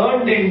and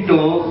turned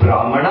into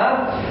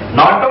Brahmana.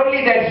 Not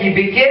only that, he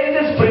became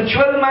the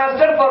spiritual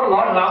master for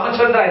Lord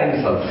Ramachandra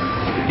himself.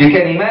 You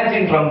can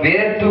imagine from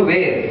where to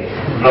where.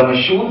 From a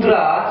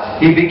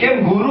Shudra, he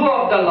became Guru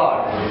of the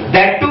Lord.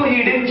 That too,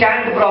 he didn't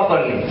chant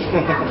properly.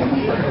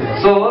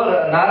 So,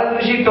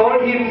 Narad Rishi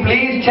told him,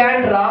 please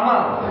chant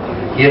Rama.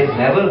 He has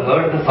never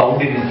heard the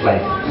sound in his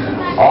life.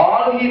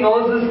 All he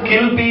knows is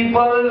kill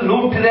people,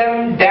 loot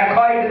them,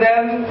 dacoit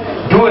them,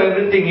 do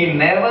everything. He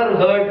never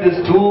heard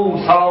this two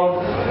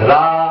sound,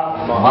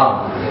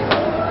 Rama.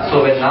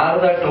 So when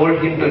Narada told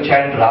him to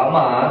chant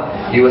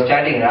Rama, he was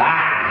chanting Ra.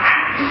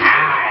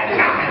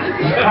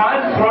 He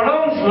can't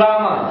pronounce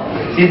Rama.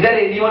 Is there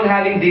anyone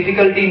having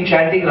difficulty in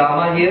chanting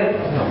Rama here?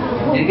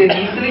 You can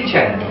easily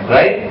chant,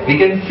 right? We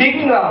can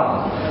sing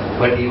Rama.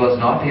 But he was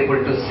not able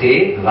to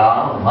say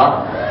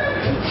Rama.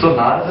 So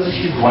Narada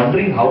Rishi is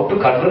wondering how to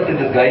converse with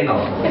this guy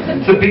now.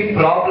 It's a big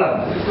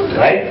problem,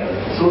 right?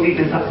 So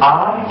it is the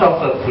art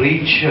of a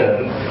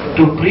preacher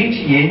to preach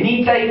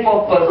any type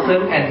of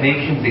person and make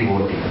him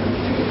devotee.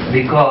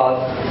 Because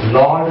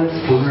Lord is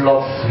full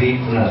of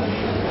sweetness.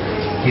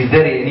 Is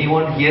there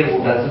anyone here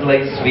who doesn't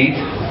like sweet?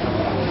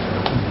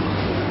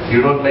 You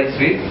don't like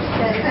sweet?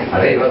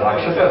 Arey, you are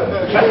Rakshasa.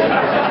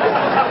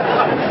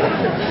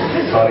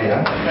 Sorry,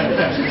 huh?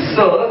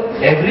 So,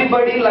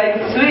 everybody likes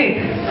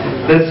sweet.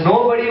 There's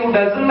nobody who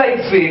doesn't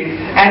like sweet.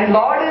 And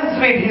Lord is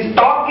sweet. His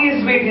talk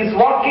is sweet. His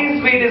walk is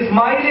sweet. His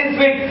smile is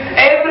sweet.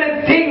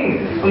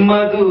 Everything.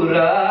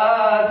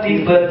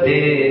 Madhurati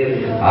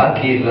Pade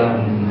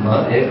Akilam.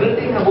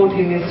 Everything about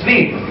him is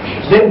sweet.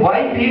 Then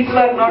why people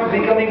are not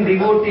becoming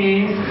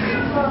devotees?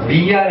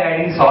 We are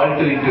adding salt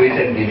into it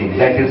and giving.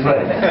 That is why.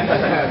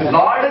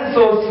 Lord is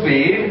so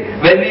sweet.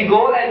 When we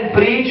go and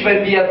preach,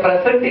 when we are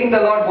presenting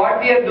the Lord, what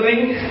we are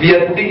doing? We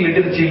are putting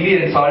little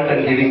chili and salt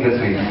and giving the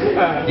sweet.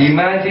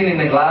 Imagine in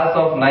a glass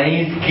of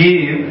nice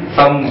kheer,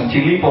 some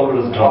chili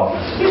powder is dropped.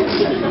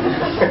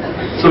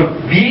 So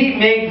we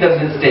make the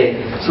mistake.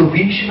 So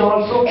we should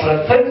also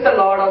present the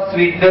Lord of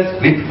sweetness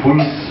with full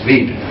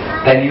sweet.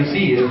 Then you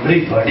see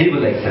everybody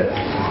will accept.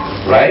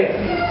 Right?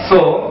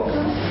 So,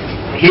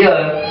 here,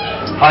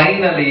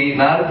 finally,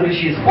 Narad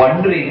Rishi is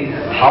wondering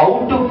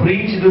how to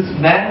preach this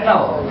man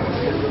now.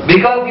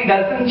 Because he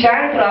doesn't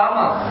chant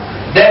Rama.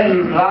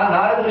 Then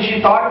Narad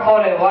Rishi thought for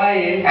a while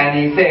and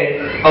he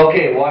said,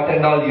 okay, what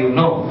and all you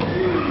know.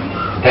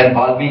 Then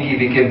Valmiki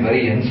became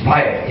very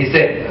inspired. He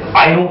said,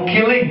 I know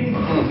killing.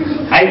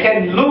 I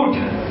can loot.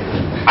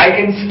 I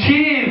can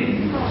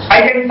steal.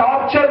 I can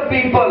torture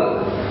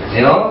people.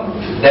 You know,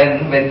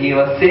 then when he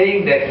was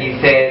saying that, he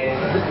said,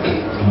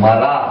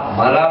 Mara.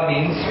 Mara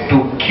means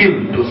to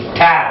kill, to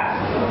stab.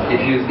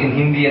 If you, in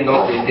Hindi and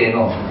all, they say,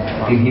 no.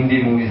 In Hindi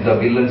movies, the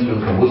villains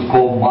will come.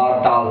 Usko maar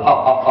dal, ha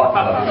ha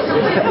ha.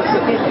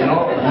 You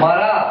know,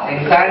 Mara,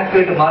 in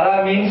Sanskrit,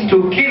 Mara means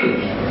to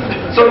kill.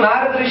 So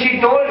Narad Rishi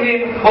told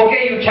him,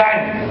 okay, you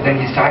chant. Then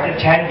he started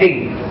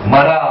chanting,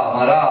 Mara,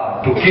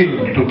 Mara, to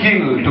kill, to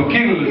kill, to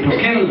kill, to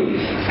kill.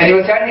 And he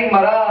was chanting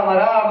Mara,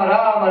 Mara,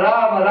 Mara, Mara,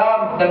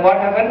 Mara. Then what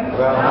happened?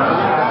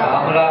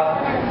 Ram,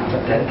 Ram.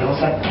 Then there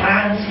was a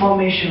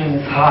transformation in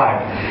his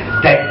heart.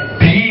 That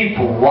deep,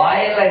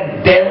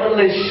 violent,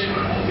 devilish,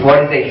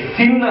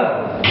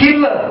 sinner,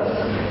 killer,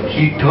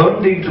 he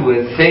turned into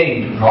a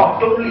saint.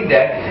 Not only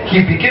that,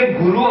 he became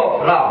Guru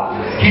of Ram.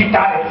 He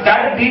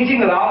started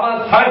teaching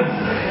Rama's sons.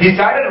 He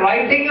started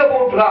writing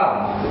about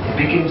Ram.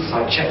 He became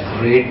such a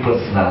great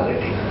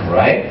personality,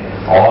 right?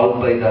 All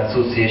by the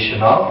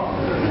association of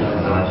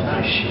Narad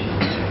Rishi.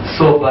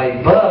 So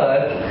by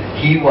birth,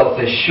 he was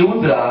a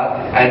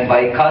Shudra, and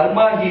by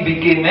karma, he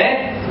became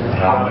a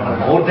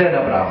Brahmana, more than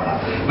a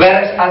Brahmana.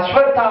 Whereas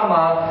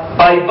Ashwatthama,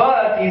 by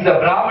birth, he is a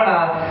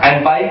Brahmana,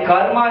 and by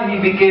karma, he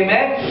became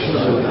a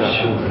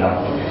Shudra.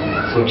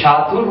 So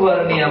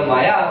Chaturvarniyam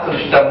Maya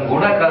Krishtam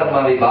Guna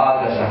Karma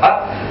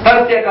Vibhagasaha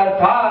Tasya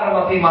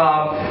Kartharam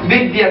Apimam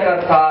Vidya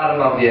Kartharam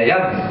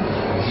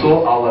Avyayam.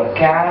 So our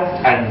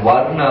caste and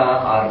Varna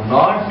are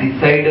not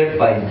decided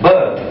by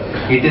birth.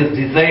 It is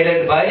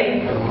decided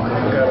by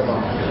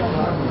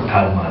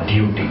karma,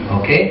 duty.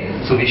 Okay?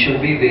 So we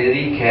should be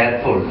very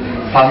careful.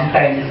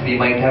 Sometimes we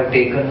might have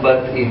taken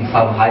birth in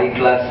some high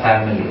class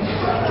family.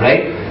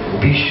 Right?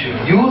 We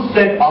should use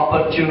that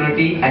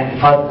opportunity and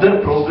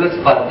further progress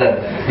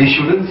further. We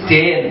shouldn't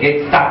stay and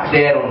get stuck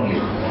there only.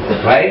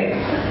 Right?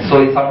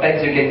 So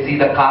sometimes you can see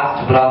the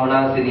caste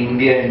Brahmanas in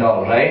India and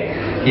all, right?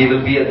 He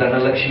will be a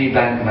Dhanalakshmi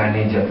bank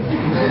manager.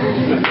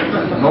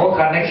 No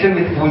connection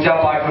with puja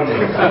part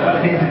only.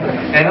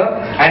 You know?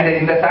 And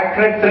in the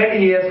sacred thread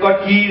he has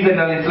got keys and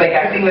it's like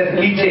acting like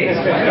keychains.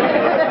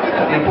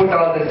 You put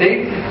all the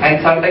things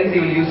and sometimes he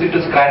will use it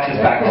to scratch his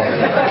back also.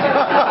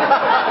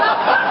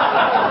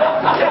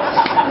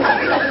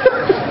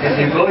 If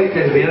you go, you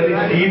can really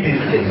see these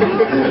things.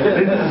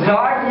 This is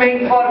not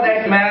meant for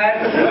that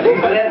man.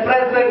 It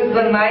represents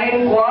the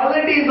 9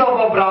 qualities of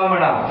a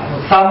Brahmana.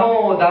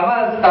 Samo,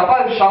 Damas,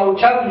 Tapas,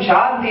 Shaucham,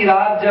 Shanti,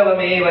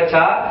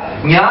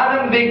 Rajavamevacha,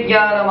 Jnanam,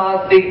 Vijnanam,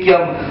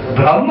 Astikyam,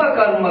 Brahma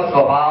Karma,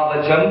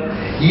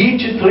 Swabhavacham.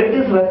 Each thread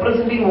is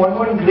representing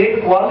one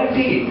great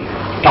quality.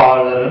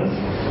 Tolerance,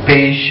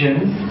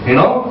 patience,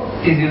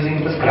 he's using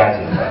it to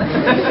scratch his back.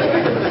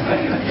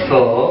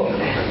 So,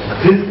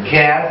 this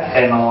caste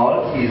and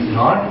all is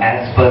not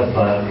as per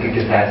birth, it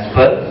is as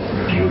per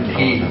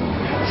duty.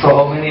 So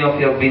how many of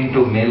you have been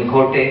to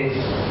Melkote?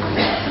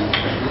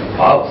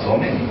 Wow, so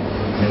many.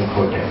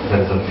 Melkote.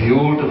 There's a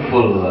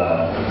beautiful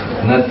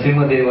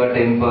Narasimha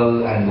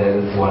temple and there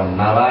is one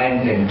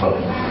Narayan temple.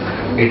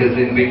 It is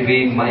in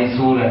between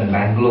Mysore and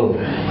Bangalore.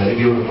 Very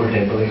beautiful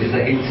temple. It is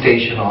a hill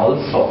station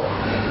also.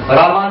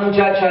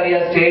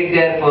 Ramanujacharya stayed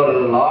there for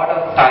a lot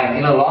of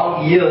time,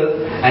 long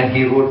years, and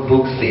he wrote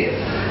books there.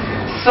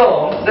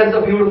 So, there's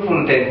a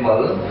beautiful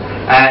temple,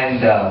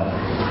 and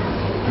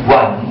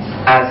once,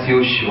 as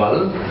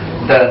usual,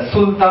 the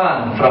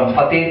Sultan from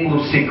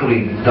Fatehpur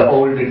Sikri, the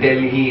old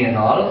Delhi and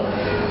all,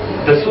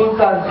 the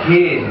Sultan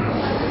came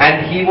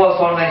and he was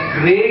on a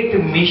great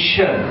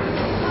mission,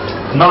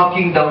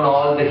 knocking down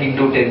all the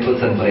Hindu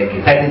temples and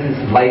breaking. That is his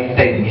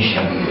lifetime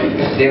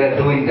mission. They were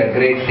doing the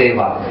great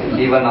seva.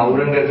 Even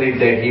Aurangzeb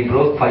did. He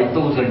broke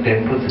 5,000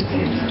 temples, it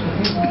seems.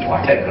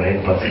 What a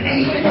great person.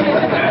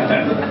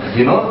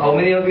 How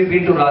many of you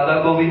been to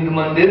Radha Govind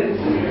Mandir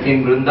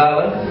in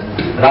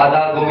Vrindavan?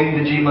 Radha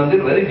Govind Ji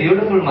Mandir, very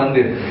beautiful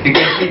mandir. You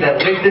can see the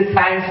red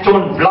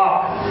sandstone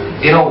block.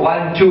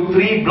 1, 2,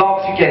 3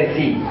 blocks you can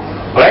see.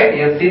 Right?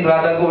 You have seen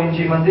Radha Govind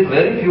Ji Mandir,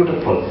 very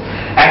beautiful.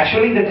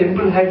 Actually the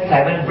temple had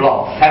 7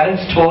 blocks, 7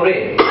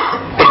 stories.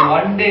 And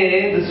one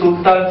day the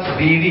Sultan's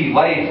Bibi,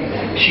 wife,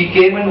 she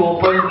came and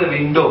opened the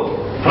window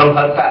from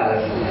her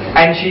palace.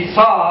 And she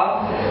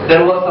saw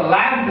there was a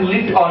lamp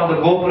lit on the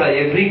Gopura.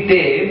 Every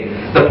day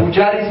the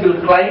pujaris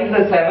will climb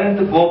the 7th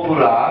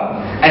Gopura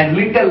and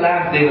lit a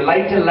lamp. They will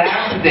light a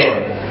lamp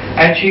there.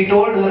 And she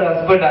told her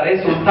husband, Are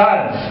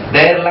Sultan,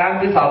 their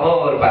lamp is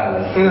above our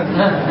palace.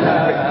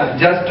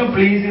 Just to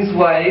please his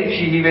wife,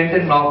 he went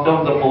and knocked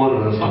down the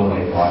 4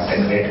 story. What a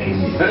great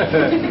king.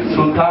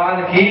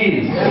 Sultan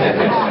ki.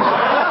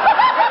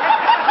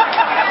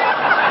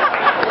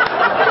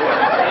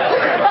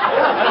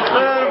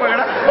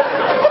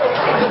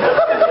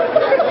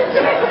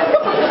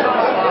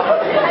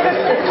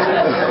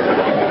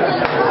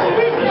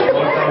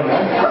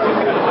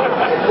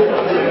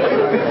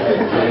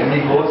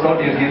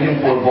 You give him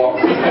 4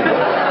 walks.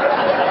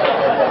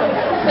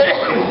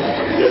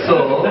 So,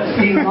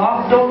 he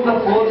knocked down the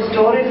 4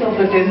 stories of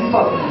the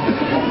temple.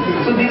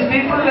 So these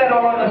people were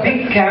on a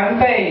big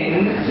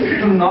campaign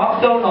to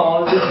knock down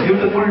all these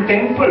beautiful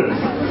temples.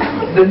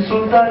 Then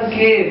Sultan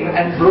came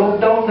and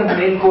broke down the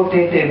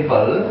Melkote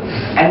temple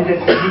and he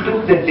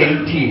took the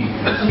deity,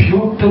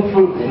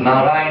 beautiful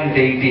Narayan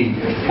deity,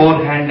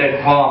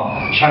 4-handed form,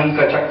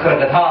 Shankha, Chakra,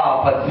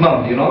 Gadha,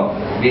 Padmam,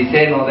 We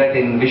say that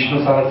in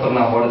Vishnu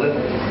Sahasranam, what is it?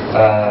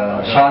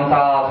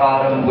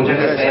 Shantakaram,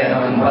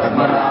 Bhujagashenam,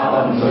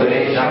 Padmanabam,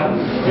 Suresham,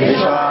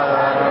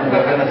 Vishwararam,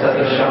 Gagana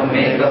Sadusham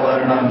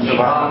Meghavarnam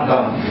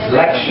Shubhangam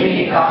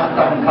Lakshmi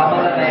Kantam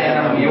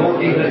Kamalaneyanam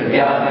Yogi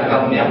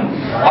Hridyanagamyam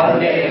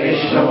Vande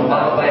Vishnu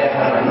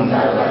Bhavayaharanam.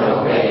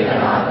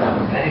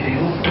 Very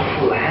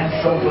beautiful,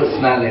 handsome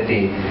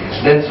personality.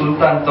 Then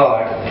Sultan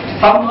thought,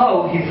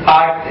 somehow his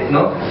heart,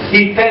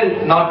 he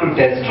felt not to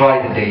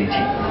destroy the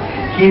deity.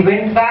 He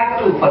went back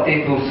to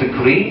Fatehpur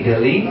Sikri,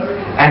 Delhi,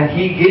 and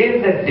he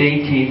gave the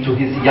deity to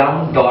his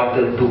young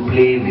daughter to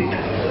play with,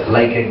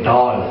 like a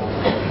doll.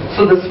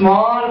 So the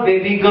small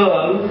baby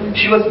girl,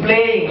 she was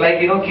playing,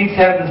 like kids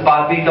have this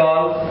Barbie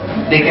doll,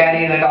 they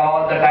carry it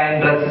all the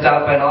time, dress it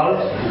up and all.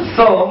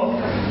 So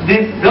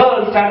this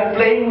girl started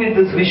playing with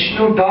this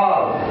Vishnu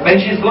doll. When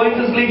she is going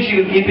to sleep,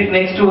 she will keep it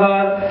next to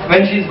her.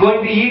 When she is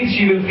going to eat,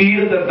 she will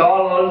feed the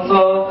doll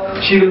also.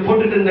 She will put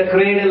it in the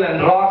cradle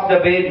and rock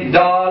the baby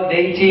doll,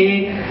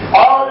 deity.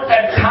 All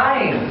that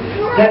time,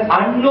 then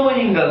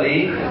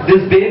unknowingly,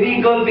 this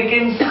baby girl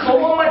became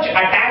so much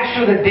attached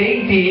to the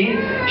deity,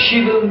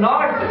 she will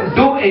not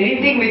do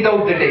anything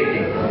without the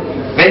deity.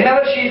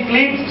 Whenever she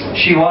sleeps,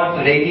 she wants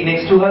the deity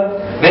next to her.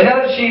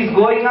 Whenever she is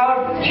going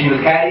out, she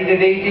will carry the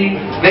deity.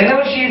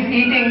 Whenever she is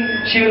eating,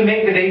 she will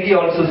make the deity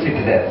also sit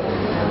there.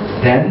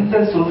 Then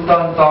the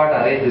Sultan thought,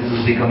 "Arey, this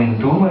is becoming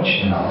too much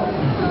now."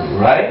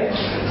 Right?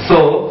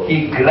 So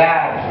he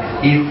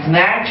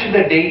snatched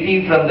the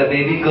deity from the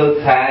baby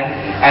girl's hand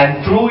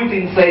and threw it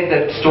inside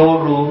the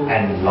storeroom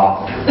and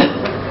locked.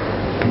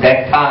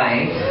 That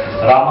time,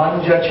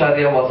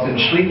 Ramanujacharya was in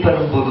Sri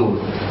Perumbudur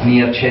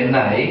near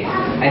Chennai,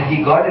 and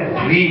he got a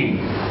dream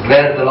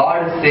where the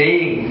Lord is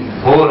saying,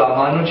 "Oh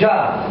Ramanuja,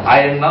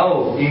 I am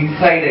now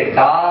inside a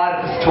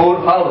dark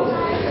storehouse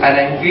and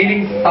I am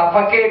feeling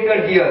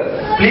suffocated here.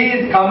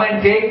 Please come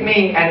and take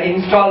me and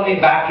install me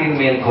back in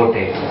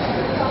Melkote."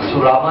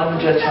 So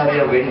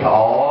Ramanujacharya went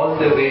all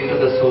the way to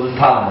the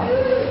Sultan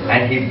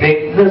and he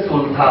begged the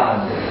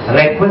Sultan,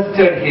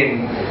 requested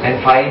him,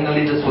 and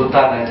finally the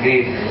Sultan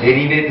agreed.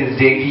 Anyway, this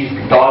deity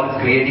doll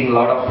is creating a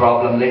lot of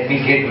problem. Let me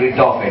get rid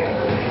of it.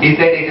 He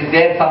said, "It is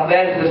there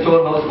somewhere in the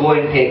storehouse. Go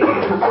and take it."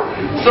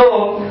 So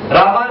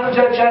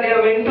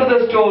Ramanujacharya went to the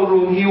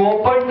storeroom. He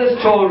opened the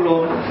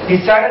storeroom. He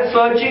started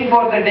searching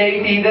for the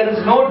deity. There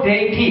is no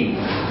deity.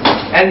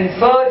 And he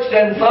searched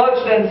and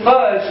searched and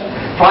searched.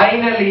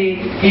 Finally,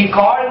 he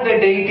called the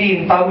deity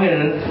in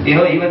Tamil.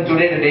 Even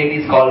today the deity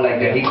is called like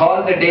that. He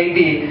called the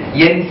deity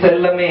Yen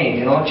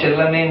Sellame.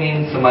 Chellame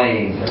means my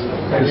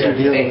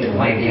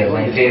dear,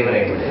 my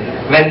favorite.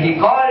 When he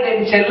called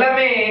in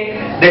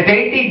Chellame, the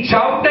deity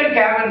jumped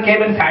and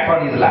came and sat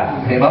on his lap.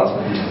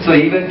 So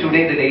even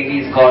today the deity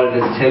is called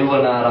as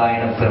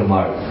Selvanarayana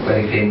Perumal.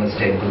 Very famous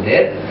temple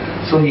there.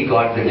 So he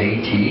got the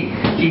deity.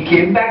 He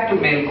came back to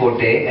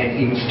Melkote and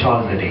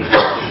installed the deity.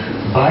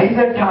 By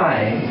the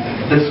time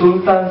the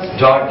Sultan's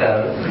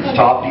daughter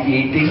stopped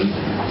eating,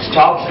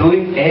 stopped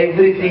doing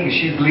everything,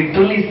 she's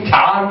literally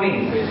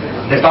starving.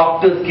 The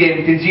doctors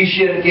came,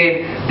 physician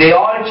came, they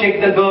all checked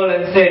the girl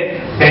and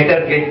said, "Better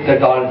get the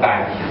doll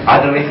back,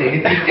 otherwise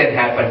anything can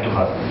happen to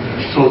her."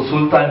 So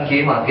Sultan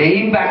came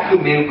again back to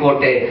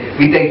Melkote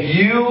with a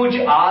huge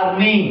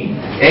army,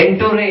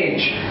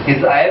 entourage.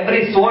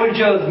 Every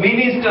soldiers,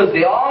 ministers,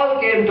 they all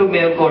came to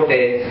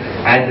Melkote,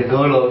 and the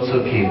girl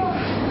also came.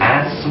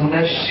 As soon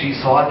as she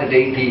saw the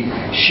deity,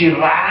 she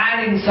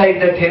ran inside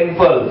the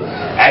temple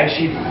and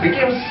she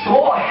became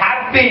so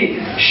happy.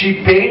 She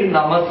paid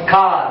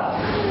namaskar.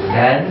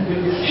 Then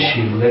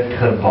she left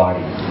her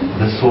body.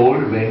 The soul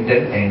went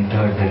and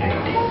entered the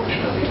deity.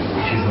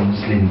 She's a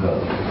Muslim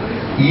girl.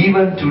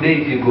 Even today,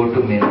 if you go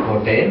to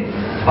Melkote,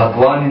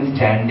 Bhagwan is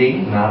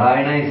standing,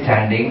 Narayana is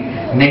standing.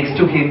 Next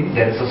to him,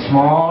 there is a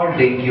small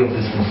deity of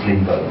this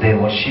Muslim girl. They are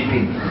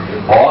worshipping.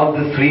 All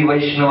the Sri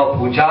Vaishnava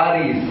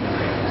pujaris,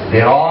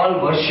 they are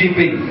all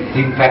worshipping.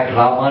 In fact,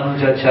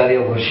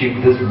 Ramanujacharya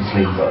worshipped this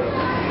Muslim girl.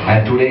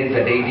 And today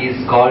the deity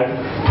is called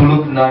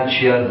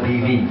Tuluknachiyar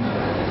Bibi.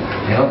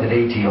 The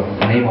deity,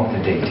 the name of the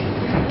deity.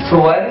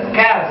 So where is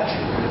caste?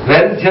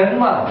 Where is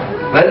Janma?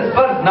 Where is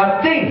birth?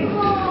 Nothing.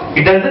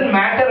 It doesn't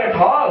matter at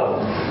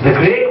all. The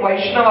great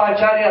Vaishnava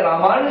Acharya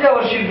Ramanuja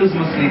worshipped this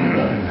Muslim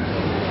girl.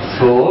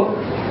 So,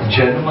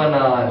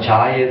 Janmana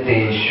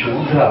Jayate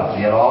Shudra.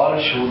 We are all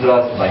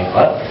Shudras by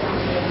birth.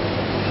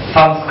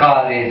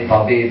 Samskare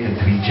Bhavet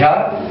Dvija.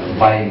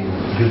 By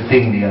this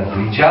thing we are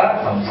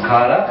Dvija,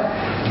 Samskara.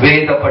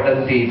 Veda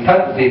Patanti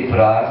Tat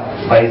Vipra.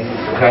 By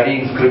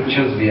studying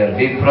scriptures we are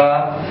Vipra.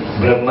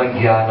 Brahma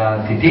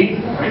Jnana Titi.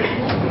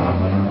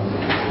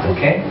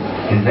 Okay?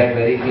 Is that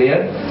very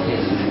clear?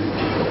 Yes.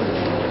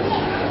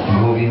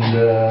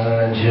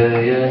 Govinda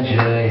Jaya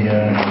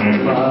Jaya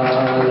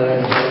Gopala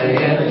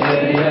Jaya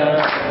Jaya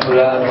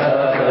Radha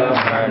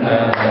Ramana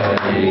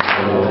Hari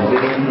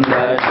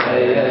Govinda